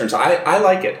than Westerns. I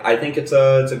like it. I think it's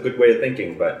a good way of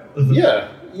thinking, but...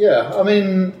 Yeah. I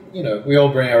mean, we all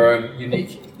bring our own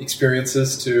unique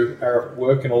experiences to our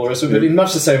work and all the rest of it, but in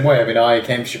much the same way. I mean, I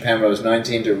came to Japan when I was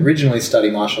 19 to originally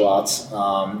study martial arts,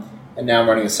 and now I'm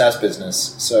running a SaaS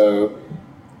business. So,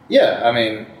 yeah, I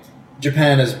mean,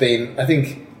 Japan has been, I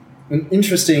think, an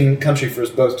interesting country for us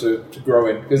both to grow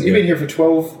in. Because you've been here for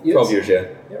 12 years? 12 years, yeah.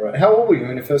 Yeah, right. How old were you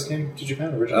when you first came to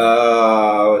Japan originally?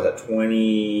 Was that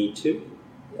 22?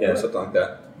 Yeah, right. Something like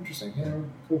that. Interesting. Yeah,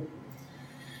 cool.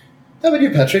 How about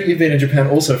you, Patrick? You've been in Japan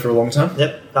also for a long time.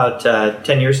 Yep, about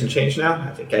 10 years and change now.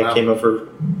 I think I came over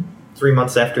 3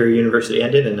 months after university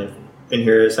ended, and I've been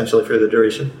here essentially for the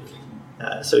duration.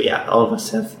 So yeah, all of us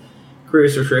have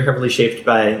careers which were heavily shaped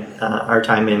by our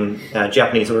time in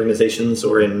Japanese organizations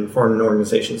or in foreign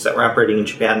organizations that were operating in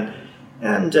Japan.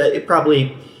 And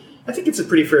I think it's a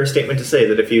pretty fair statement to say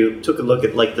that if you took a look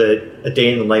at like a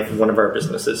day in the life of one of our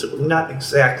businesses, it would not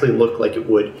exactly look like it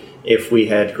would if we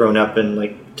had grown up in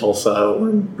like Tulsa or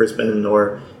in Brisbane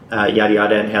or yada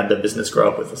yada and had the business grow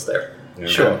up with us there. Yeah.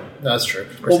 Sure, that's true.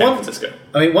 Or San Francisco.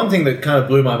 One thing that kind of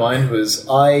blew my mind was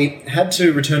I had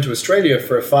to return to Australia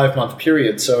for a 5-month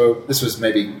period. So this was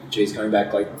maybe, going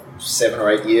back like 7 or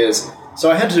 8 years.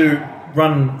 So I had to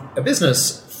run a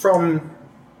business from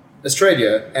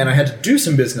Australia, and I had to do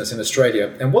some business in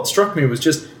Australia. And what struck me was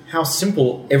just how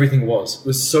simple everything was. It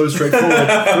was so straightforward,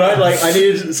 right? Like I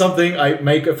needed something, I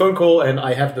make a phone call, and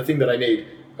I have the thing that I need.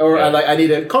 Or I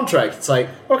need a contract. It's like,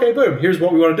 okay, boom, here's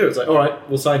what we want to do. It's like, all right,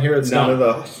 we'll sign here. It's none of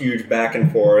the huge back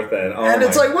and forth. And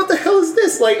it's like, what the hell is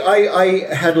this? Like,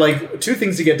 I had like 2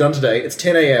 things to get done today. It's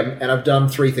 10 a.m. and I've done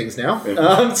 3 things now.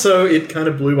 So it kind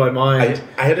of blew my mind.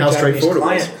 I had a how Japanese straightforward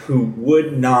client it was. who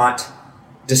would not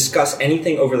discuss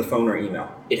anything over the phone or email.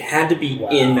 It had to be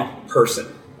in person.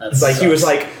 It's like he was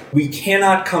like, we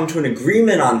cannot come to an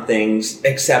agreement on things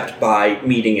except by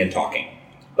meeting and talking.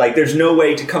 Like, there's no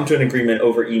way to come to an agreement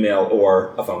over email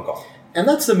or a phone call. And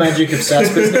that's the magic of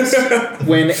SaaS business.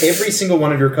 When every single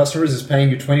one of your customers is paying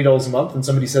you $20 a month and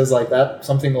somebody says like that,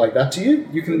 something like that to you,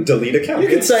 you can delete account. You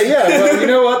can say, yeah, well, you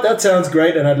know what? That sounds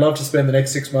great, and I'd love to spend the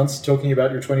next 6 months talking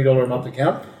about your $20 a month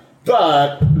account.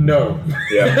 But no.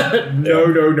 Yeah.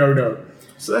 No.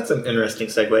 So that's an interesting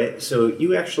segue. So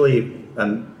you actually,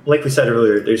 like we said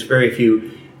earlier, there's very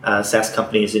few SaaS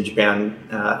companies in Japan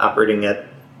operating at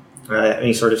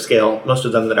any sort of scale. Most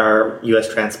of them that are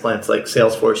U.S. transplants, like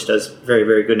Salesforce does very,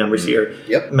 very good numbers here.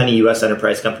 Yep. Many U.S.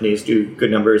 enterprise companies do good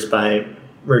numbers by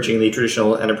merging the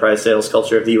traditional enterprise sales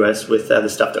culture of the U.S. with the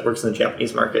stuff that works in the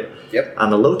Japanese market. Yep.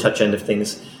 On the low-touch end of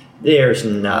things, there's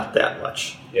not that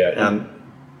much. Yeah.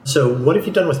 So what have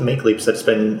you done with MakeLeaps that's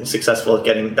been successful at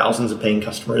getting thousands of paying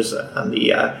customers on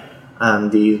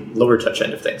the lower touch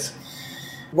end of things?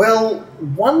 Well,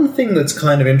 one thing that's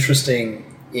kind of interesting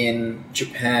in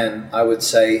Japan, I would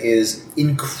say, is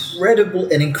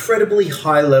an incredibly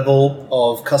high level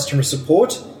of customer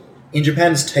support. In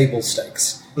Japan, is table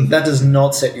stakes. Mm-hmm. That does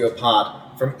not set you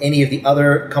apart from any of the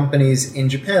other companies in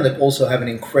Japan that also have an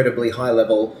incredibly high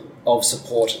level of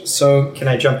support. So, can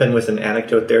I jump in with an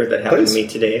anecdote there that happened to me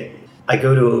today? I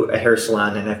go to a hair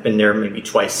salon, and I've been there maybe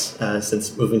twice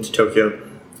since moving to Tokyo.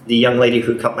 The young lady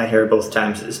who cut my hair both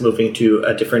times is moving to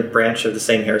a different branch of the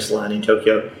same hair salon in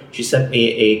Tokyo. She sent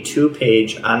me a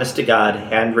 2-page, honest-to-God,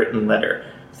 handwritten letter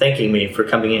thanking me for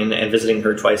coming in and visiting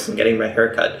her twice and getting my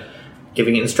hair cut,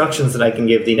 giving instructions that I can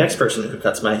give the next person who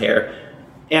cuts my hair,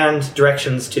 and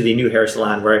directions to the new hair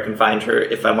salon where I can find her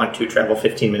if I want to travel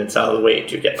 15 minutes out of the way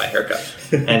to get my hair cut.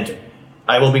 And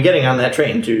I will be getting on that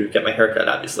train to get my hair cut,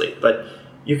 obviously. But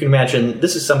you can imagine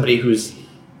this is somebody who's,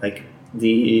 like,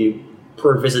 the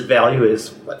per visit value is,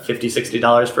 $50,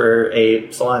 $60 for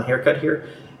a salon haircut here.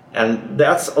 And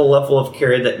that's a level of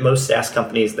care that most SaaS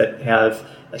companies that have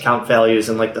account values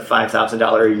in like the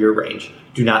 $5,000 a year range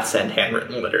do not send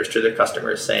handwritten letters to their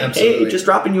customers saying, hey, just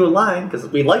dropping you a line because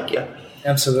we like you.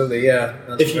 Absolutely, yeah.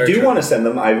 That's if you do want to send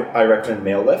them, I recommend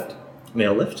MailLift.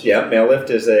 MailLift? Yeah,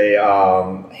 MailLift is a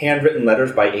handwritten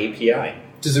letters by API.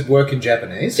 Does it work in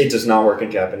Japanese? It does not work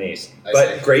in Japanese. I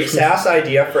But see. great SaaS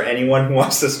idea for anyone who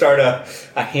wants to start a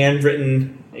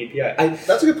handwritten API.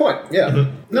 That's a good point. Yeah.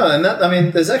 No,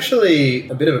 and there's actually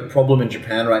a bit of a problem in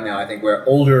Japan right now, I think, where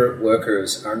older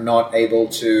workers are not able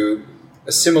to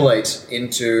assimilate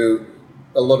into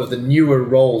a lot of the newer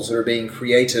roles that are being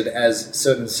created as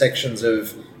certain sections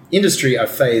of industry are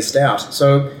phased out.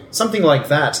 So something like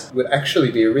that would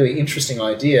actually be a really interesting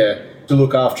idea to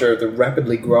look after the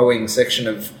rapidly growing section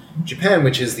of Japan,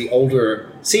 which is the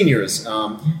older seniors.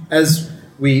 As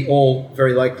we all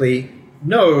very likely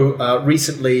know,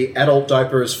 recently adult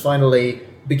diapers finally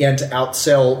began to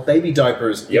outsell baby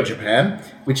diapers in Japan,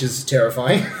 which is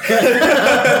terrifying.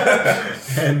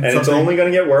 and it's only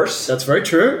going to get worse. That's very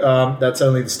true. That's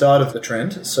only the start of the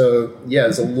trend. So, yeah,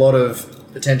 there's a lot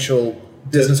of potential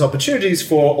business opportunities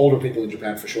for older people in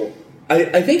Japan, for sure.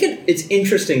 I think it's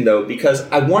interesting, though, because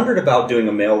I wondered about doing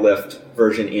a mail lift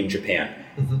version in Japan.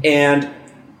 And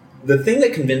the thing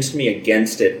that convinced me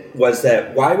against it was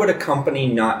that why would a company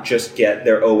not just get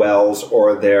their OLs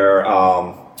or their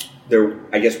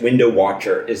I guess, window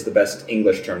watcher is the best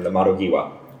English term, the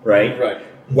Madogiwa, right? Right.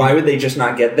 Why would they just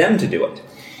not get them to do it?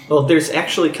 Well, there's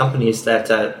actually companies that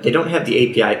they don't have the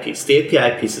API piece. The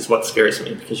API piece is what scares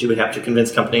me, because you would have to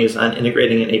convince companies on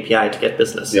integrating an API to get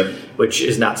business, which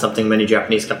is not something many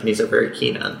Japanese companies are very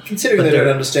keen on. Considering they don't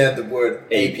understand the word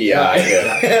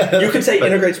API. You could say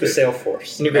integrates with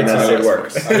Salesforce. Integrates with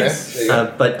Salesforce. It works.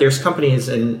 Okay. But there's companies,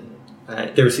 and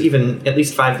there's even at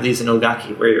least 5 of these in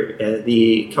Ogaki, where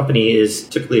the company is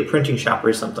typically a printing shop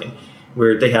or something,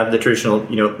 where they have the traditional,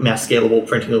 mass scalable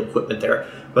printing equipment there,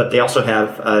 but they also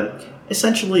have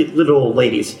essentially little old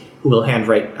ladies who will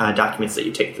handwrite documents that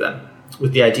you take to them,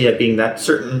 with the idea being that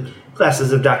certain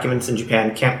classes of documents in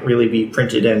Japan can't really be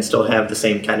printed and still have the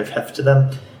same kind of heft to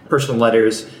them. Personal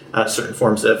letters, certain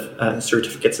forms of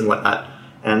certificates and whatnot.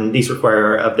 And these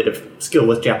require a bit of skill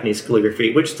with Japanese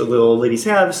calligraphy, which the little ladies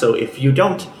have. So if you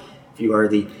are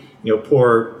the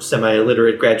poor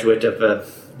semi-illiterate graduate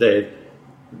of the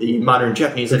modern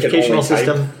Japanese educational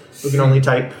system who can only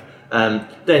type,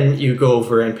 then you go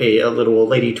over and pay a little old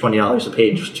lady $20 a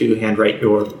page to handwrite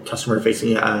your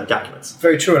customer-facing documents.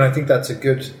 Very true, and I think that's a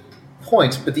good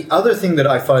point. But the other thing that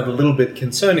I find a little bit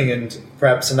concerning, and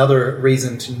perhaps another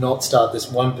reason to not start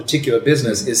this one particular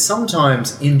business, is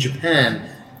sometimes in Japan,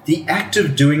 the act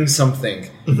of doing something,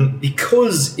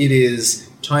 because it is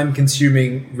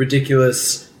time-consuming,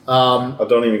 ridiculous,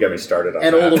 don't even get me started on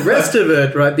and that. all the rest of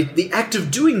it, right? The act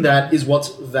of doing that is what's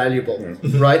valuable,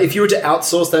 right? If you were to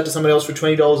outsource that to someone else for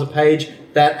 $20 a page,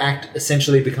 that act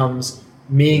essentially becomes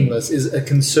meaningless, is a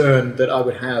concern that I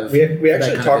would have. We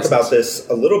actually talked about this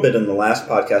a little bit in the last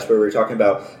podcast, where we were talking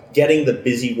about getting the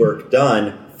busy work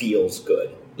done feels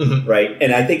good. Right?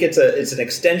 And I think it's an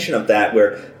extension of that,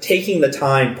 where taking the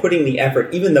time, putting the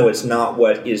effort, even though it's not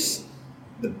what is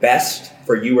the best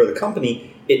for you or the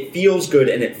company, it feels good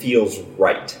and it feels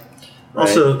right.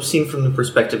 Also, seen from the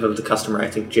perspective of the customer, I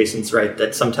think Jason's right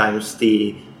that sometimes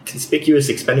the conspicuous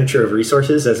expenditure of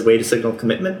resources as a way to signal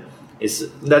commitment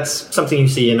that's something you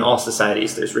see in all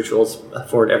societies. There's rituals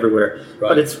for it everywhere,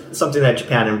 but it's something that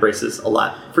Japan embraces a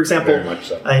lot. For example, Very much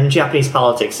so. In Japanese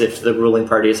politics, if the ruling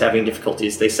party is having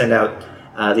difficulties, they send out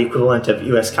the equivalent of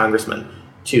U.S. congressmen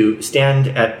to stand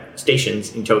at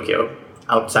stations in Tokyo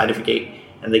outside of a gate,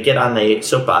 and they get on a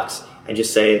soapbox and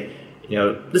just say,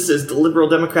 this is the Liberal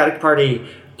Democratic Party.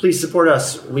 Please support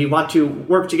us. We want to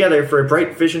work together for a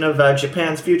bright vision of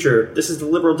Japan's future. This is the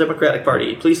Liberal Democratic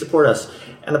Party. Please support us.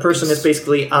 And the person is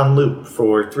basically on loop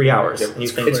for 3 hours. And you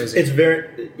think it's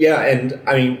very, and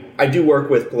I mean, I do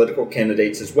work with political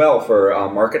candidates as well for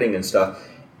marketing and stuff,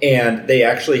 and they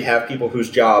actually have people whose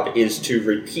job is to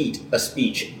repeat a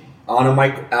speech on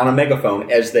a megaphone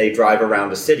as they drive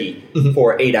around a city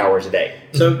for 8 hours a day.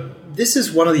 So this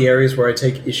is one of the areas where I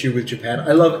take issue with Japan.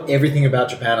 I love everything about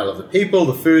Japan. I love the people,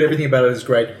 the food, everything about it is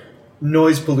great.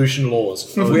 Noise pollution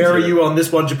laws. Where are you on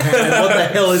this one, Japan? What the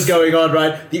hell is going on,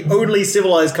 right? The only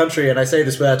civilized country, and I say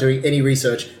this without doing any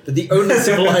research, but the only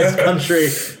civilized country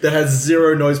that has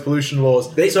zero noise pollution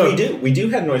laws. We do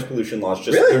have noise pollution laws.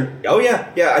 Really? Oh,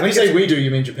 yeah. When you say we do, you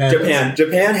mean Japan?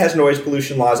 Japan has noise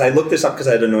pollution laws. I looked this up because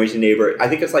I had a noisy neighbor. I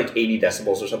think it's like 80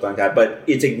 decibels or something like that, but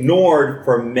it's ignored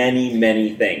for many,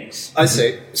 many things. I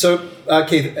see. So,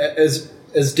 Keith,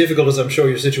 as difficult as I'm sure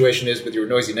your situation is with your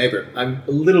noisy neighbor, I'm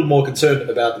a little more concerned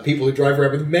about the people who drive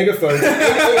around with megaphones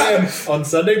at 8 a.m. on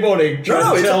Sunday morning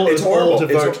trying to tell us all to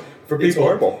vote for people. It's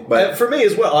horrible. But for me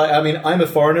as well, I mean, I'm a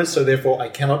foreigner, so therefore I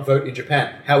cannot vote in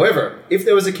Japan. However, if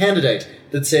there was a candidate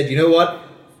that said, you know what,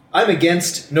 I'm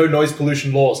against no noise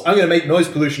pollution laws. I'm going to make noise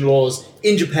pollution laws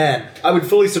in Japan. I would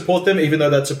fully support them, even though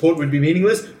that support would be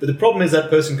meaningless. But the problem is that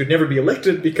person could never be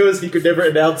elected because he could never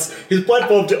announce his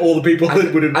platform to all the people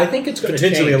that would have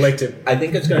potentially elect him. I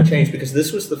think it's going to change because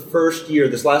this was the first year,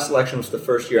 this last election was the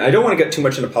first year. I don't want to get too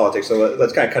much into politics, so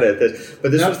let's kind of cut it at this.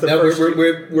 But this was the first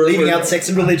we're leaving out sex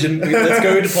and religion. Let's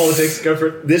go into politics. Go for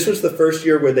it. This was the first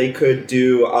year where they could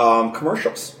do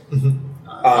commercials. Mm-hmm.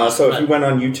 So if you went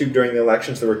on YouTube during the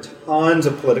elections, there were tons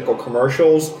of political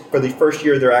commercials. For the first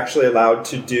year, they're actually allowed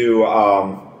to do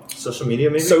social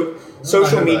media, maybe?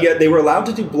 Social media. They were allowed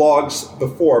to do blogs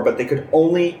before, but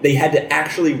they had to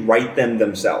actually write them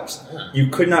themselves. You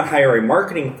could not hire a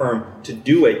marketing firm to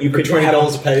do it. You could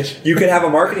 $20 a page. You could have a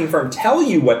marketing firm tell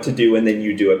you what to do and then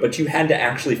you do it, but you had to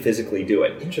actually physically do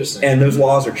it. Interesting. And those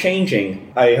laws are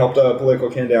changing. I helped a political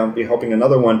candidate, I'll be helping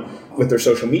another one with their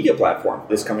social media platform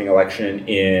this coming election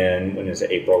in, when is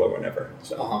it, April or whenever.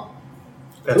 So.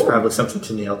 That's probably something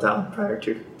to nail down prior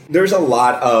to. There's a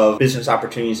lot of business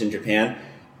opportunities in Japan.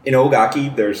 In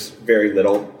Ogaki, there's very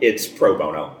little. It's pro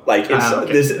bono. Like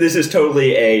this is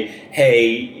totally a,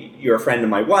 hey, you're a friend of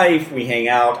my wife. We hang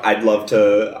out. I'd love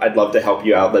to help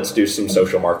you out. Let's do some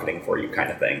social marketing for you, kind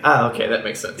of thing. Okay, that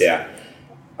makes sense. Yeah.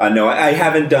 No, I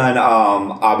haven't done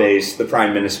Abe's, the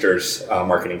Prime Minister's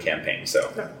marketing campaign.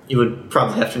 So you would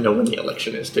probably have to know when the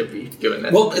election is to be doing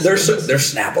that. Well, there's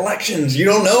snap elections. You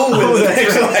don't know when the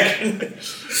next election.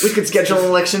 We could schedule an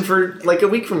election for like a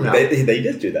week from now. They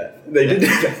did do that. They did do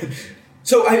that.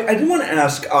 So I do want to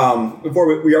ask,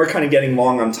 before we are kind of getting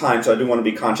long on time, so I do want to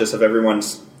be conscious of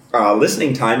everyone's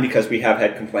listening time because we have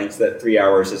had complaints that 3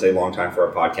 hours is a long time for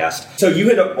a podcast. So you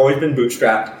had always been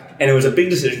bootstrapped. And it was a big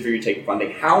decision for you to take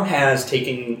funding. How has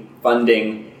taking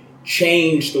funding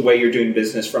changed the way you're doing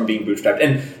business from being bootstrapped?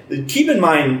 And keep in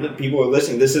mind, that people who are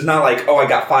listening, this is not like, I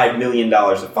got $5 million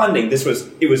of funding.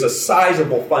 It was a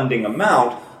sizable funding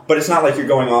amount, but it's not like you're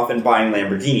going off and buying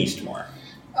Lamborghinis tomorrow.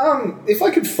 If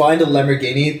I could find a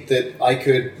Lamborghini that I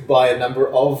could buy a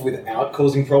number of without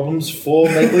causing problems for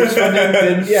Make-Leap's funding,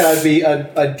 then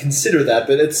yeah, I'd consider that.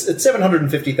 But it's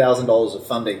 $750,000 of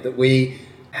funding that we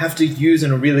have to use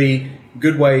in a really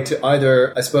good way to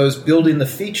either, I suppose, build in the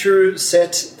feature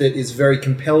set that is very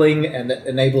compelling and that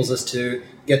enables us to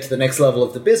get to the next level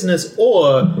of the business,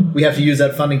 or we have to use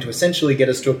that funding to essentially get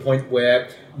us to a point where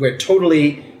we're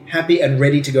totally happy and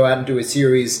ready to go out and do a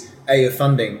Series A of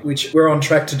funding, which we're on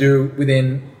track to do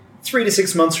within 3 to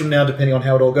 6 months from now, depending on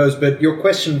how it all goes. But your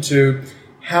question to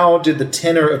how did the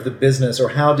tenor of the business or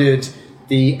how did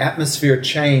the atmosphere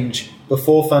change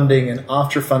before funding and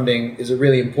after funding is a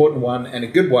really important one and a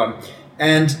good one.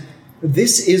 And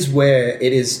this is where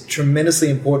it is tremendously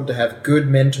important to have good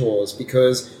mentors,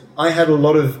 because I had a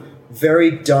lot of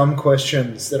very dumb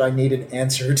questions that I needed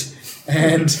answered.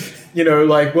 And,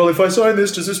 well, if I sign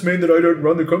this, does this mean that I don't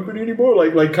run the company anymore?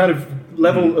 Like kind of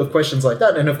level of questions like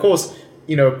that. And of course,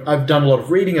 I've done a lot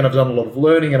of reading and I've done a lot of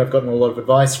learning and I've gotten a lot of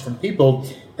advice from people.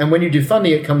 And when you do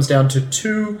funding, it comes down to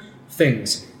two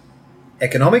things: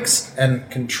 economics and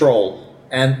control.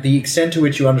 And the extent to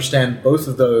which you understand both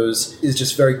of those is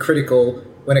just very critical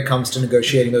when it comes to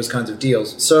negotiating those kinds of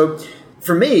deals. So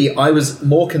for me, I was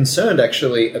more concerned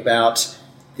actually about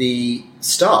the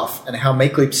staff and how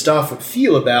Make-Leap staff would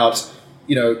feel about,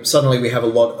 suddenly we have a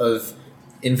lot of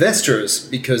investors,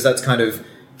 because that's kind of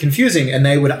confusing. And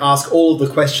they would ask all of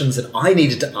the questions that I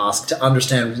needed to ask to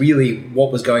understand really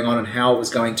what was going on and how it was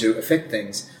going to affect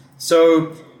things.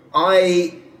 So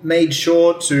I made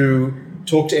sure to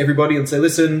talk to everybody and say,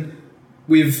 listen,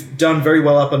 we've done very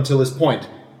well up until this point.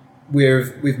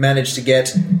 We've managed to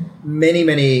get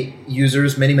many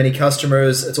users, many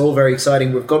customers. It's all very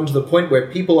exciting. We've gotten to the point where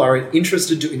people are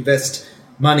interested to invest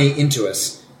money into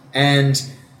us. And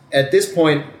at this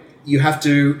point, you have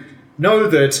to know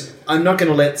that I'm not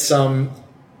going to let some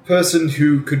person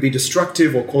who could be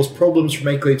destructive or cause problems for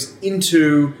Make-Leaps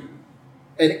into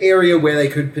an area where they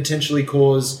could potentially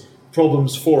cause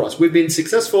problems for us. We've been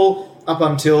successful up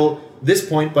until this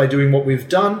point by doing what we've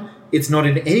done. It's not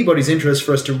in anybody's interest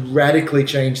for us to radically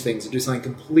change things and do something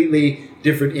completely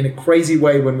different in a crazy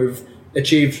way when we've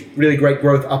achieved really great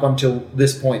growth up until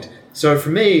this point. So for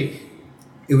me,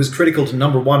 it was critical to,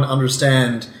 number one,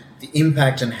 understand the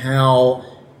impact and how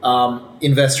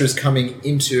investors coming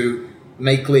into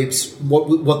Make-Leaps,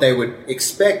 what they would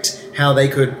expect, how they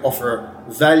could offer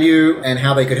value, and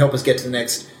how they could help us get to the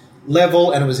next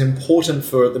level. And it was important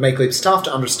for the Make-Leap staff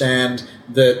to understand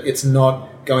that it's not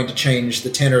going to change the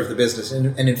tenor of the business.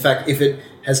 And in fact, if it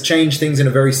has changed things in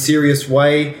a very serious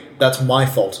way, that's my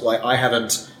fault. Like, I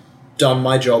haven't done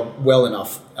my job well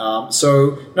enough.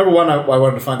 So number one, I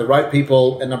wanted to find the right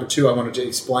people. And number two, I wanted to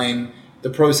explain the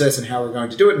process and how we're going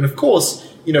to do it. And of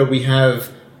course, we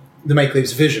have the Make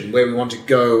Leaps vision, where we want to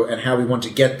go and how we want to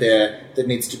get there, that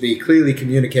needs to be clearly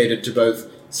communicated to both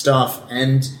staff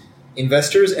and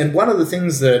investors. And one of the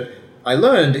things that I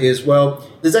learned is,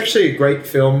 there's actually a great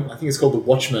film, I think it's called The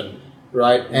Watchmen,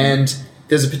 right? And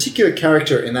there's a particular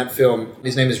character in that film,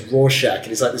 his name is Rorschach, and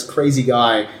he's like this crazy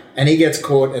guy, and he gets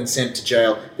caught and sent to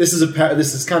jail. This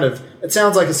is kind of, it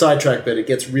sounds like a sidetrack, but it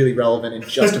gets really relevant in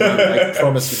just a moment, I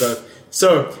promise you both.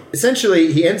 So,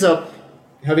 essentially, he ends up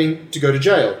having to go to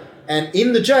jail. And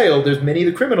in the jail, there's many of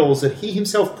the criminals that he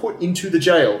himself put into the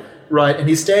jail, right? And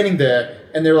he's standing there,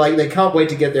 and they're like, they can't wait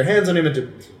to get their hands on him and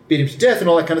to beat him to death and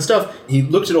all that kind of stuff. He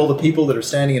looked at all the people that are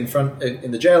standing in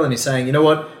the jail, and he's saying, you know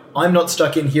what? I'm not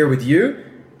stuck in here with you.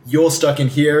 You're stuck in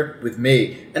here with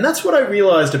me. And that's what I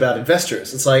realized about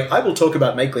investors. It's like, I will talk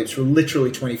about Make Leaps for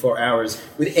literally 24 hours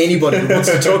with anybody who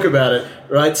wants to talk about it,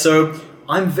 right? So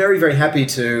I'm very, very happy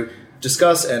to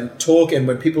discuss and talk. And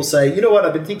when people say, you know what,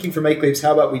 I've been thinking for Make Leaps,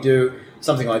 how about we do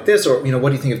something like this? Or, what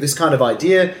do you think of this kind of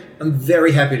idea? I'm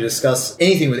very happy to discuss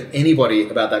anything with anybody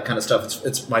about that kind of stuff.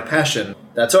 It's my passion.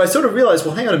 So I sort of realized,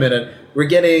 hang on a minute, we're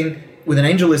getting, with an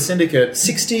AngelList syndicate,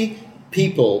 60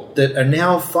 people that are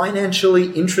now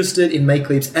financially interested in Make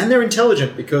Leaps, and they're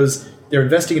intelligent because they're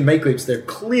investing in Make Leaps. They're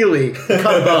clearly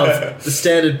cut above the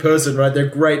standard person, right? They're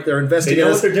great. They're investing. They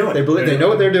know what they're doing. They know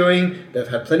what they're doing. They've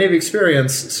had plenty of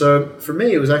experience. So for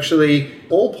me, it was actually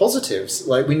all positives.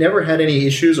 Like, we never had any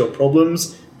issues or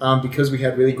problems because we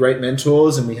had really great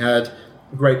mentors and we had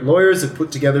great lawyers that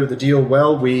put together the deal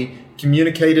well. We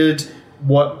communicated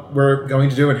what we're going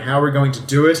to do and how we're going to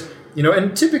do it.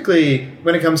 And typically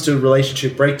when it comes to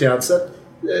relationship breakdowns,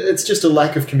 it's just a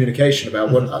lack of communication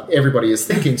about what everybody is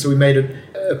thinking. So we made it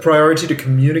a priority to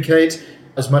communicate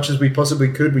as much as we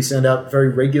possibly could. We send out very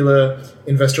regular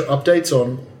investor updates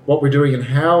on what we're doing and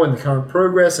how and the current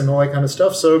progress and all that kind of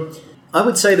stuff. So I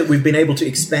would say that we've been able to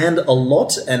expand a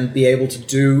lot and be able to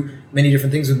do many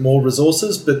different things with more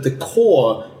resources, but the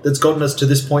core that's gotten us to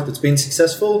this point that's been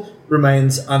successful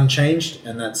remains unchanged,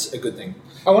 and that's a good thing.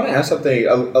 I want to ask something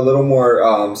a little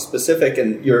more specific,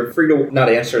 and you're free to not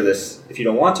answer this if you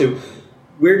don't want to.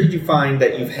 Where did you find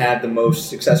that you've had the most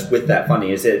success with that funding?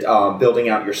 Is it building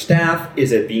out your staff?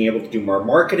 Is it being able to do more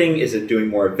marketing? Is it doing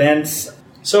more events?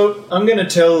 So I'm going to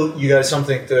tell you guys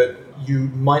something that you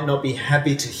might not be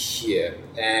happy to hear.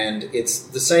 And it's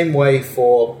the same way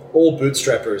for all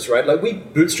bootstrappers, right? Like, we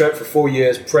bootstrapped for 4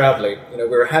 years proudly. We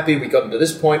were happy we got to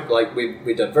this point. Like,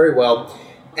 we've done very well.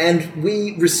 And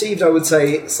we received, I would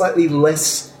say, slightly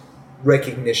less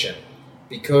recognition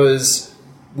because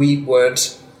we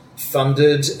weren't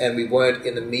funded and we weren't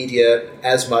in the media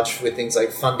as much with things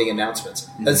like funding announcements.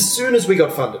 Mm-hmm. As soon as we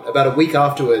got funded, about a week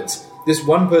afterwards, this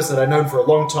one person that I'd known for a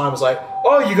long time was like,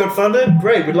 oh, you got funded?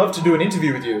 Great, we'd love to do an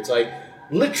interview with you. It's like,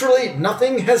 literally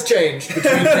nothing has changed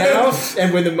between now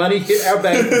and when the money hit our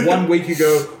bank 1 week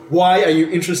ago. Why are you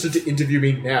interested to interview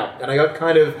me now? And I got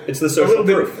kind of... It's the social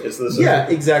proof. Yeah,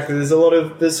 exactly.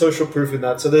 There's social proof in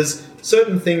that. So there's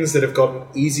certain things that have gotten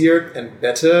easier and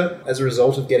better as a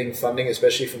result of getting funding,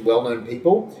 especially from well-known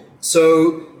people.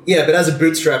 So, yeah, but as a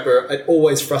bootstrapper, it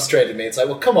always frustrated me. It's like,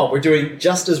 well, come on, we're doing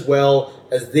just as well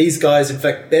as these guys. In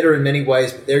fact, better in many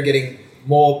ways, but they're getting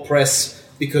more press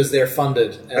because they're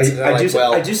funded. And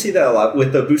so I do see that a lot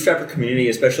with the bootstrapper community,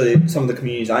 especially some of the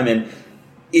communities I'm in.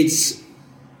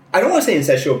 I don't want to say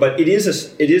incestual, but it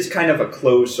is kind of a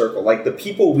closed circle. Like, the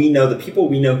people we know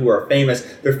who are famous,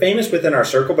 they're famous within our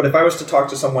circle. But if I was to talk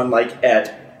to someone like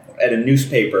at a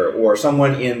newspaper or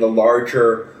someone in the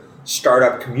larger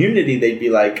startup community, they'd be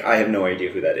like, I have no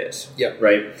idea who that is. Yeah.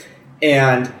 Right.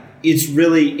 And it's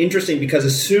really interesting because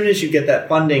as soon as you get that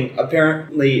funding,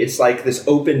 apparently it's like this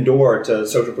open door to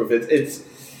social proof. It's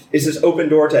this open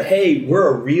door to, hey, we're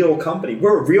a real company.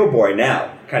 We're a real boy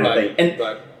now kind of thing.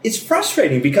 And it's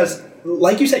frustrating because,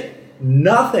 like you say,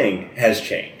 nothing has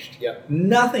changed. Yeah.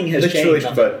 Nothing has Literally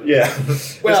changed. Nothing. But yeah.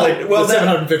 well,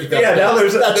 $750,000.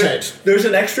 Yeah, now changed. There's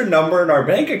an extra number in our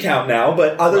bank account now,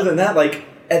 but other than that, like,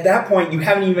 at that point, you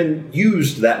haven't even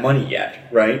used that money yet,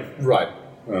 right? Right.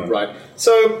 Right.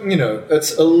 So,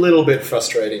 it's a little bit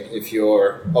frustrating if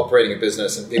you're operating a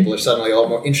business and people are suddenly a lot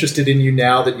more interested in you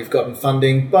now that you've gotten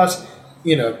funding. But,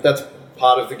 that's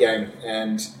part of the game.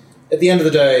 And at the end of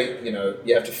the day,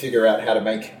 you have to figure out how to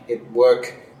make it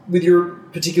work with your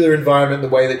particular environment, the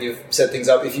way that you've set things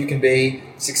up. If you can be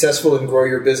successful and grow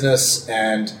your business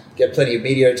and get plenty of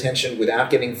media attention without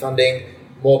getting funding,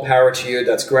 more power to you.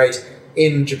 That's great.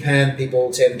 In Japan,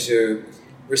 people tend to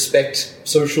respect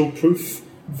social proof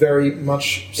very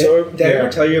much so. Did I ever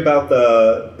tell you about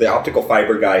the optical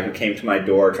fiber guy who came to my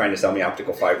door trying to sell me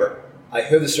optical fiber? I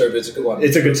heard the story, but it's a good one.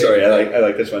 It's a good story. I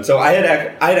like this one. So I had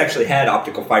actually had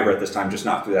optical fiber at this time, just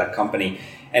not through that company.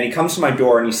 And he comes to my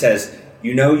door and he says,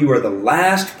 you are the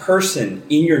last person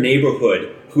in your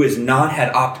neighborhood who has not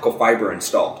had optical fiber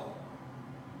installed.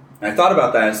 And I thought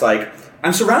about that. And it's like,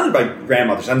 I'm surrounded by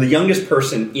grandmothers. I'm the youngest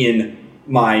person in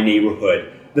my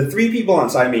neighborhood. The 3 people on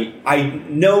side of me, I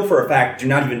know for a fact, do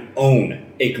not even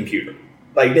own a computer.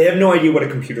 Like, they have no idea what a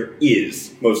computer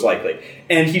is, most likely.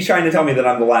 And he's trying to tell me that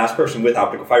I'm the last person with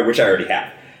optical fiber, which I already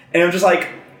have. And I'm just like,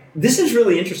 this is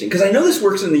really interesting, because I know this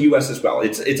works in the US as well.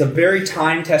 It's a very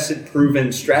time-tested,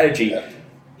 proven strategy. Yeah.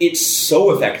 It's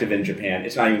so effective in Japan,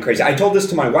 it's not even crazy. I told this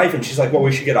to my wife, and she's like, well,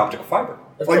 we should get optical fiber.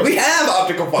 Like, we have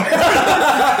optical fiber.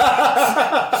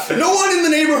 No one in the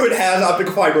neighborhood has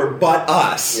optical fiber but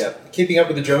us. Yeah, keeping up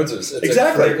with the Joneses. It's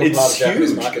exactly. A critical part of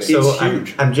Japanese marketing. So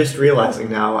huge. I'm just realizing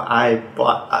now I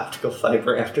bought optical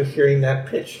fiber after hearing that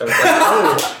pitch. I was like,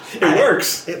 oh, it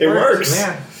works. It works.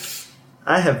 Man.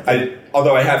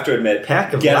 Although I have to admit,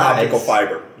 pack of get lies. optical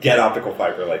fiber. Get optical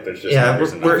fiber. Like, there's just no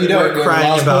reason we're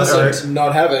crying about to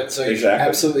not have it, so you should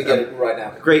absolutely get it right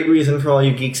now. Great reason for all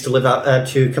you geeks to live out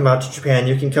to come out to Japan.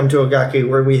 You can come to Ogaki,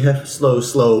 where we have slow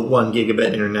 1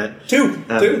 gigabit internet. 2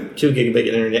 gigabit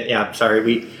internet. Yeah, sorry,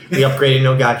 we upgraded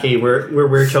Ogaki. We're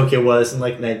where Tokyo was in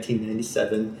like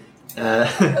 1997.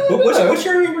 What's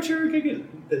your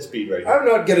gigabit speed right now? I'm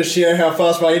not going to share how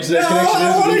fast my internet connection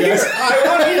is with you guys. I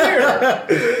want to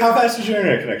hear. How fast is your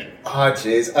internet connection? Oh,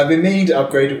 jeez. I've been meaning to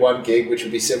upgrade to 1 gig, which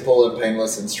would be simple and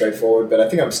painless and straightforward, but I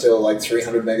think I'm still like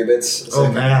 300 megabits.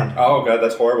 Oh, man. Oh, God,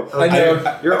 that's horrible. I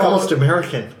know. You're almost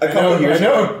American. I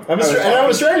know. I'm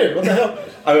Australian. What the hell?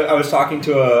 I was talking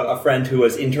to a friend who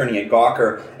was interning at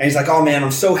Gawker, and he's like, oh, man,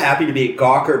 I'm so happy to be at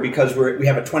Gawker because we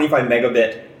have a 25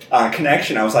 megabit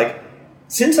connection. I was like,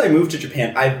 since I moved to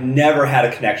Japan, I've never had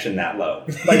a connection that low.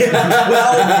 Like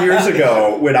 12 years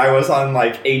ago, when I was on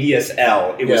like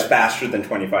ADSL, it was faster than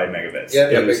 25 megabits. Yeah,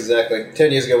 exactly.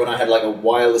 10 years ago, when I had like a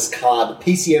wireless card,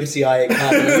 PCMCIA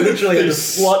card, and I literally had to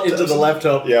slot into the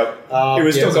laptop. Yep. It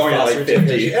was still going at like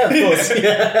 50. Yeah, of course.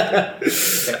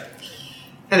 Yeah.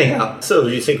 Anyhow, so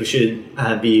do you think we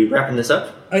should be wrapping this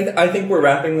up? I think we're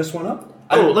wrapping this one up.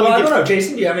 I don't know.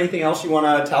 Jason, do you have anything else you want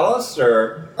to tell us?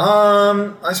 Or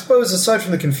I suppose aside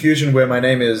from the confusion where my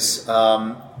name is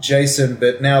Jason,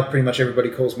 but now pretty much everybody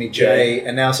calls me Jay,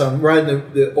 and now so I'm right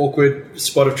in the awkward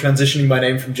spot of transitioning my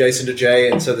name from Jason to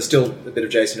Jay, and so there's still a bit of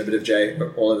Jason, a bit of Jay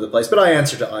all over the place, but I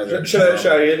answer to either. Should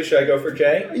I go for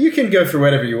Jay? You can go for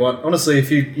whatever you want. Honestly, if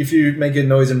you make a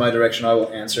noise in my direction, I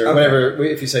will answer. Okay. Whatever.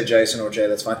 If you say Jason or Jay,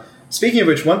 that's fine. Speaking of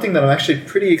which, one thing that I'm actually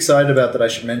pretty excited about that I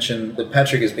should mention that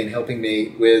Patrick has been helping me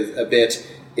with a bit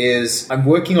is I'm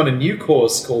working on a new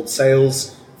course called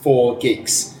Sales for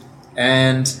Geeks.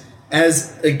 And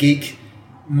as a geek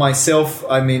myself,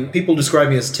 I mean, people describe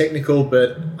me as technical,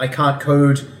 but I can't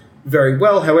code very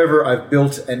well. However, I've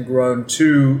built and grown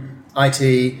 2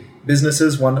 IT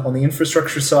businesses, one on the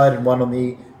infrastructure side and one on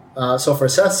the software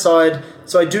SaaS side.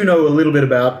 So I do know a little bit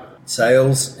about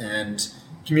sales and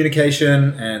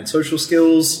communication and social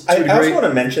skills. I also want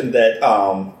to mention that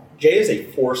Jay is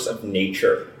a force of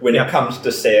nature when it comes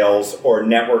to sales or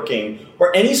networking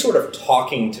or any sort of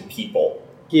talking to people.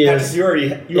 Yes. You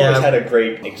always had a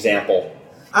great example.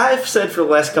 I've said for the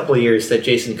last couple of years that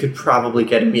Jason could probably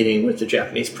get a meeting with the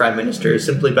Japanese Prime Minister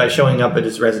simply by showing up at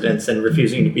his residence and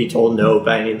refusing to be told no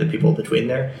by any of the people between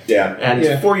there. Yeah.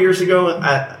 And 4 years ago,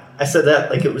 I said that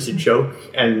like it was a joke,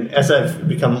 and as I've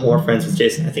become more friends with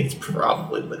Jason, I think it's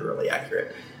probably literally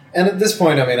accurate. And at this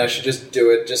point, I mean, I should just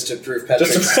do it just to prove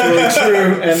Patrick's story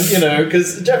true. And,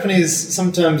 because the Japanese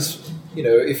sometimes,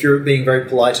 if you're being very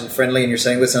polite and friendly and you're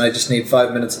saying, listen, I just need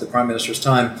 5 minutes of the Prime Minister's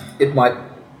time, it might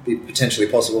be potentially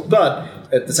possible. But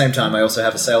at the same time, I also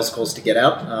have a sales course to get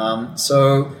out.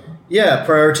 So,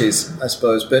 priorities, I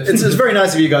suppose. But it's very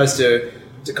nice of you guys to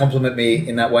compliment me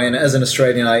in that way. And as an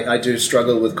Australian, I do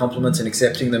struggle with compliments and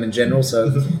accepting them in general. So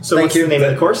thank you. The name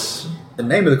of the course? The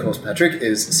name of the course, Patrick,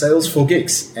 is Sales for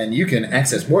Geeks. And you can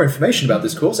access more information about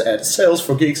this course at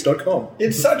salesforgeeks.com.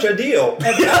 It's such a deal.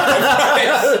 That's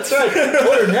right.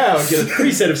 Order now and get a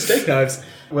free set of steak knives.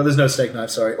 Well, there's no steak knife,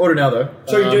 sorry. Order now, though.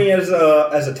 So you're doing it as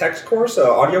a text course, an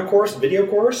audio course, video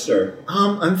course, or?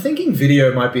 I'm thinking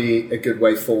video might be a good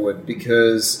way forward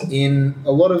because in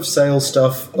a lot of sales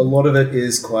stuff, a lot of it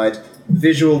is quite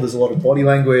visual. There's a lot of body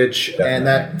language, and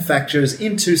that factors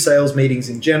into sales meetings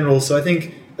in general. So I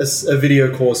think a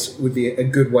video course would be a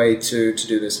good way to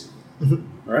do this.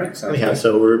 All right, sounds Yeah, good.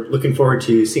 so we're looking forward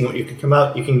to seeing what you can come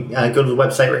out. You can go to the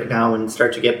website right now and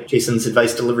start to get Jason's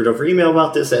advice delivered over email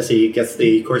about this as he gets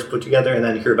the course put together, and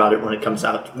then hear about it when it comes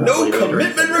out. No probably later.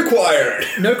 commitment required.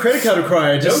 No credit card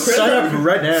required. Just credit sign card up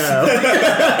right now.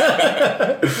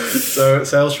 So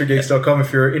salesforgeeks.com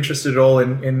if you're interested at all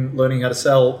in learning how to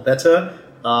sell better.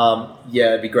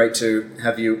 It'd be great to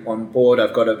have you on board.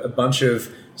 I've got a bunch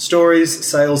of stories,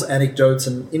 sales anecdotes,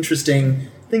 and interesting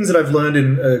things that I've learned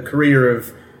in a career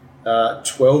of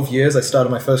 12 years. I started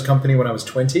my first company when I was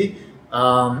 20.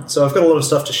 So I've got a lot of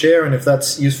stuff to share, and if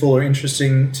that's useful or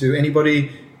interesting to anybody,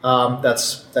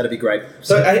 that'd be great.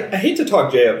 So I hate to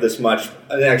talk Jay up this much.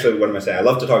 Actually, what am I saying? I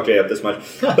love to talk Jay up this much.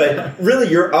 But really,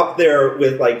 you're up there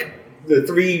with like the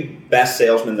three best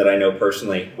salesmen that I know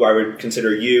personally, who I would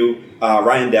consider you,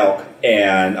 Ryan Delk,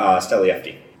 and Steli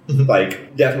Efti.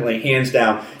 Like, definitely, hands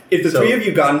down. If the three of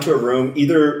you got into a room,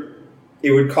 either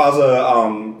it would cause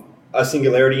a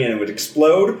singularity and it would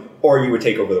explode, or you would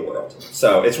take over the world.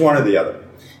 So it's one or the other.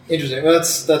 Interesting. Well,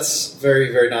 that's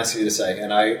very, very nice of you to say.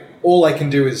 And all I can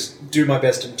do is do my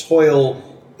best and toil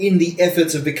in the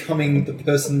efforts of becoming the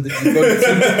person that you both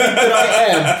think that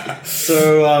I am.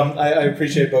 So I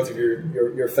appreciate both of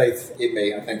your faith in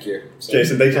me. I thank you. So,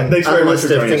 Jason, thanks On very the much list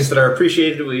for of joining things us. that are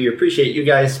appreciated, we appreciate you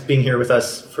guys being here with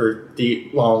us for the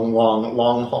long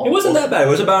haul. It wasn't that bad. It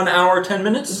was about an hour, 10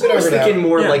 minutes. I was thinking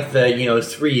more Yeah. like the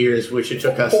 3 years, which it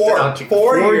took us Four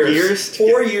to years.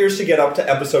 4 years to get up to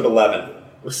episode 11.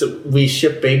 So we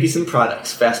ship babies and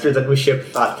products faster than we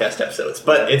ship podcast episodes,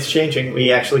 but it's changing.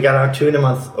 We actually got out 2 in a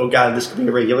month. Oh God, this could be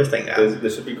a regular thing now.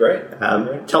 This would be great.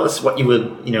 Tell us what you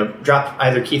would, drop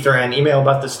either Keith or I an email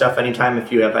about this stuff anytime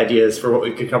if you have ideas for what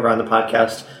we could cover on the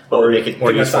podcast, or make it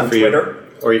more Ping us useful on for Twitter. you.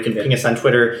 Or you can ping us on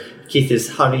Twitter. Keith is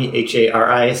Hari,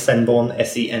 Hari, Senbon,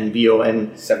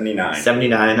 Senbon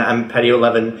 79. I'm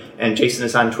Petty11, and Jason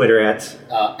is on Twitter at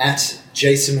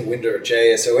Jason Winder,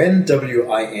 JSONWINDER.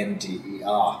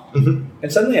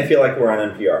 And suddenly I feel like we're on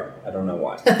NPR. I don't know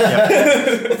why.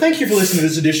 Well, thank you for listening to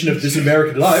this edition of This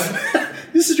American Life.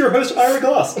 This is your host, Ira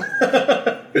Glass.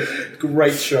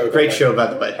 Great show. Great show, by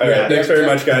the way. All right, thanks very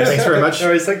much, guys. Thanks very much. All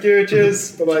right, thank you.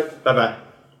 Cheers. Bye-bye. Bye-bye.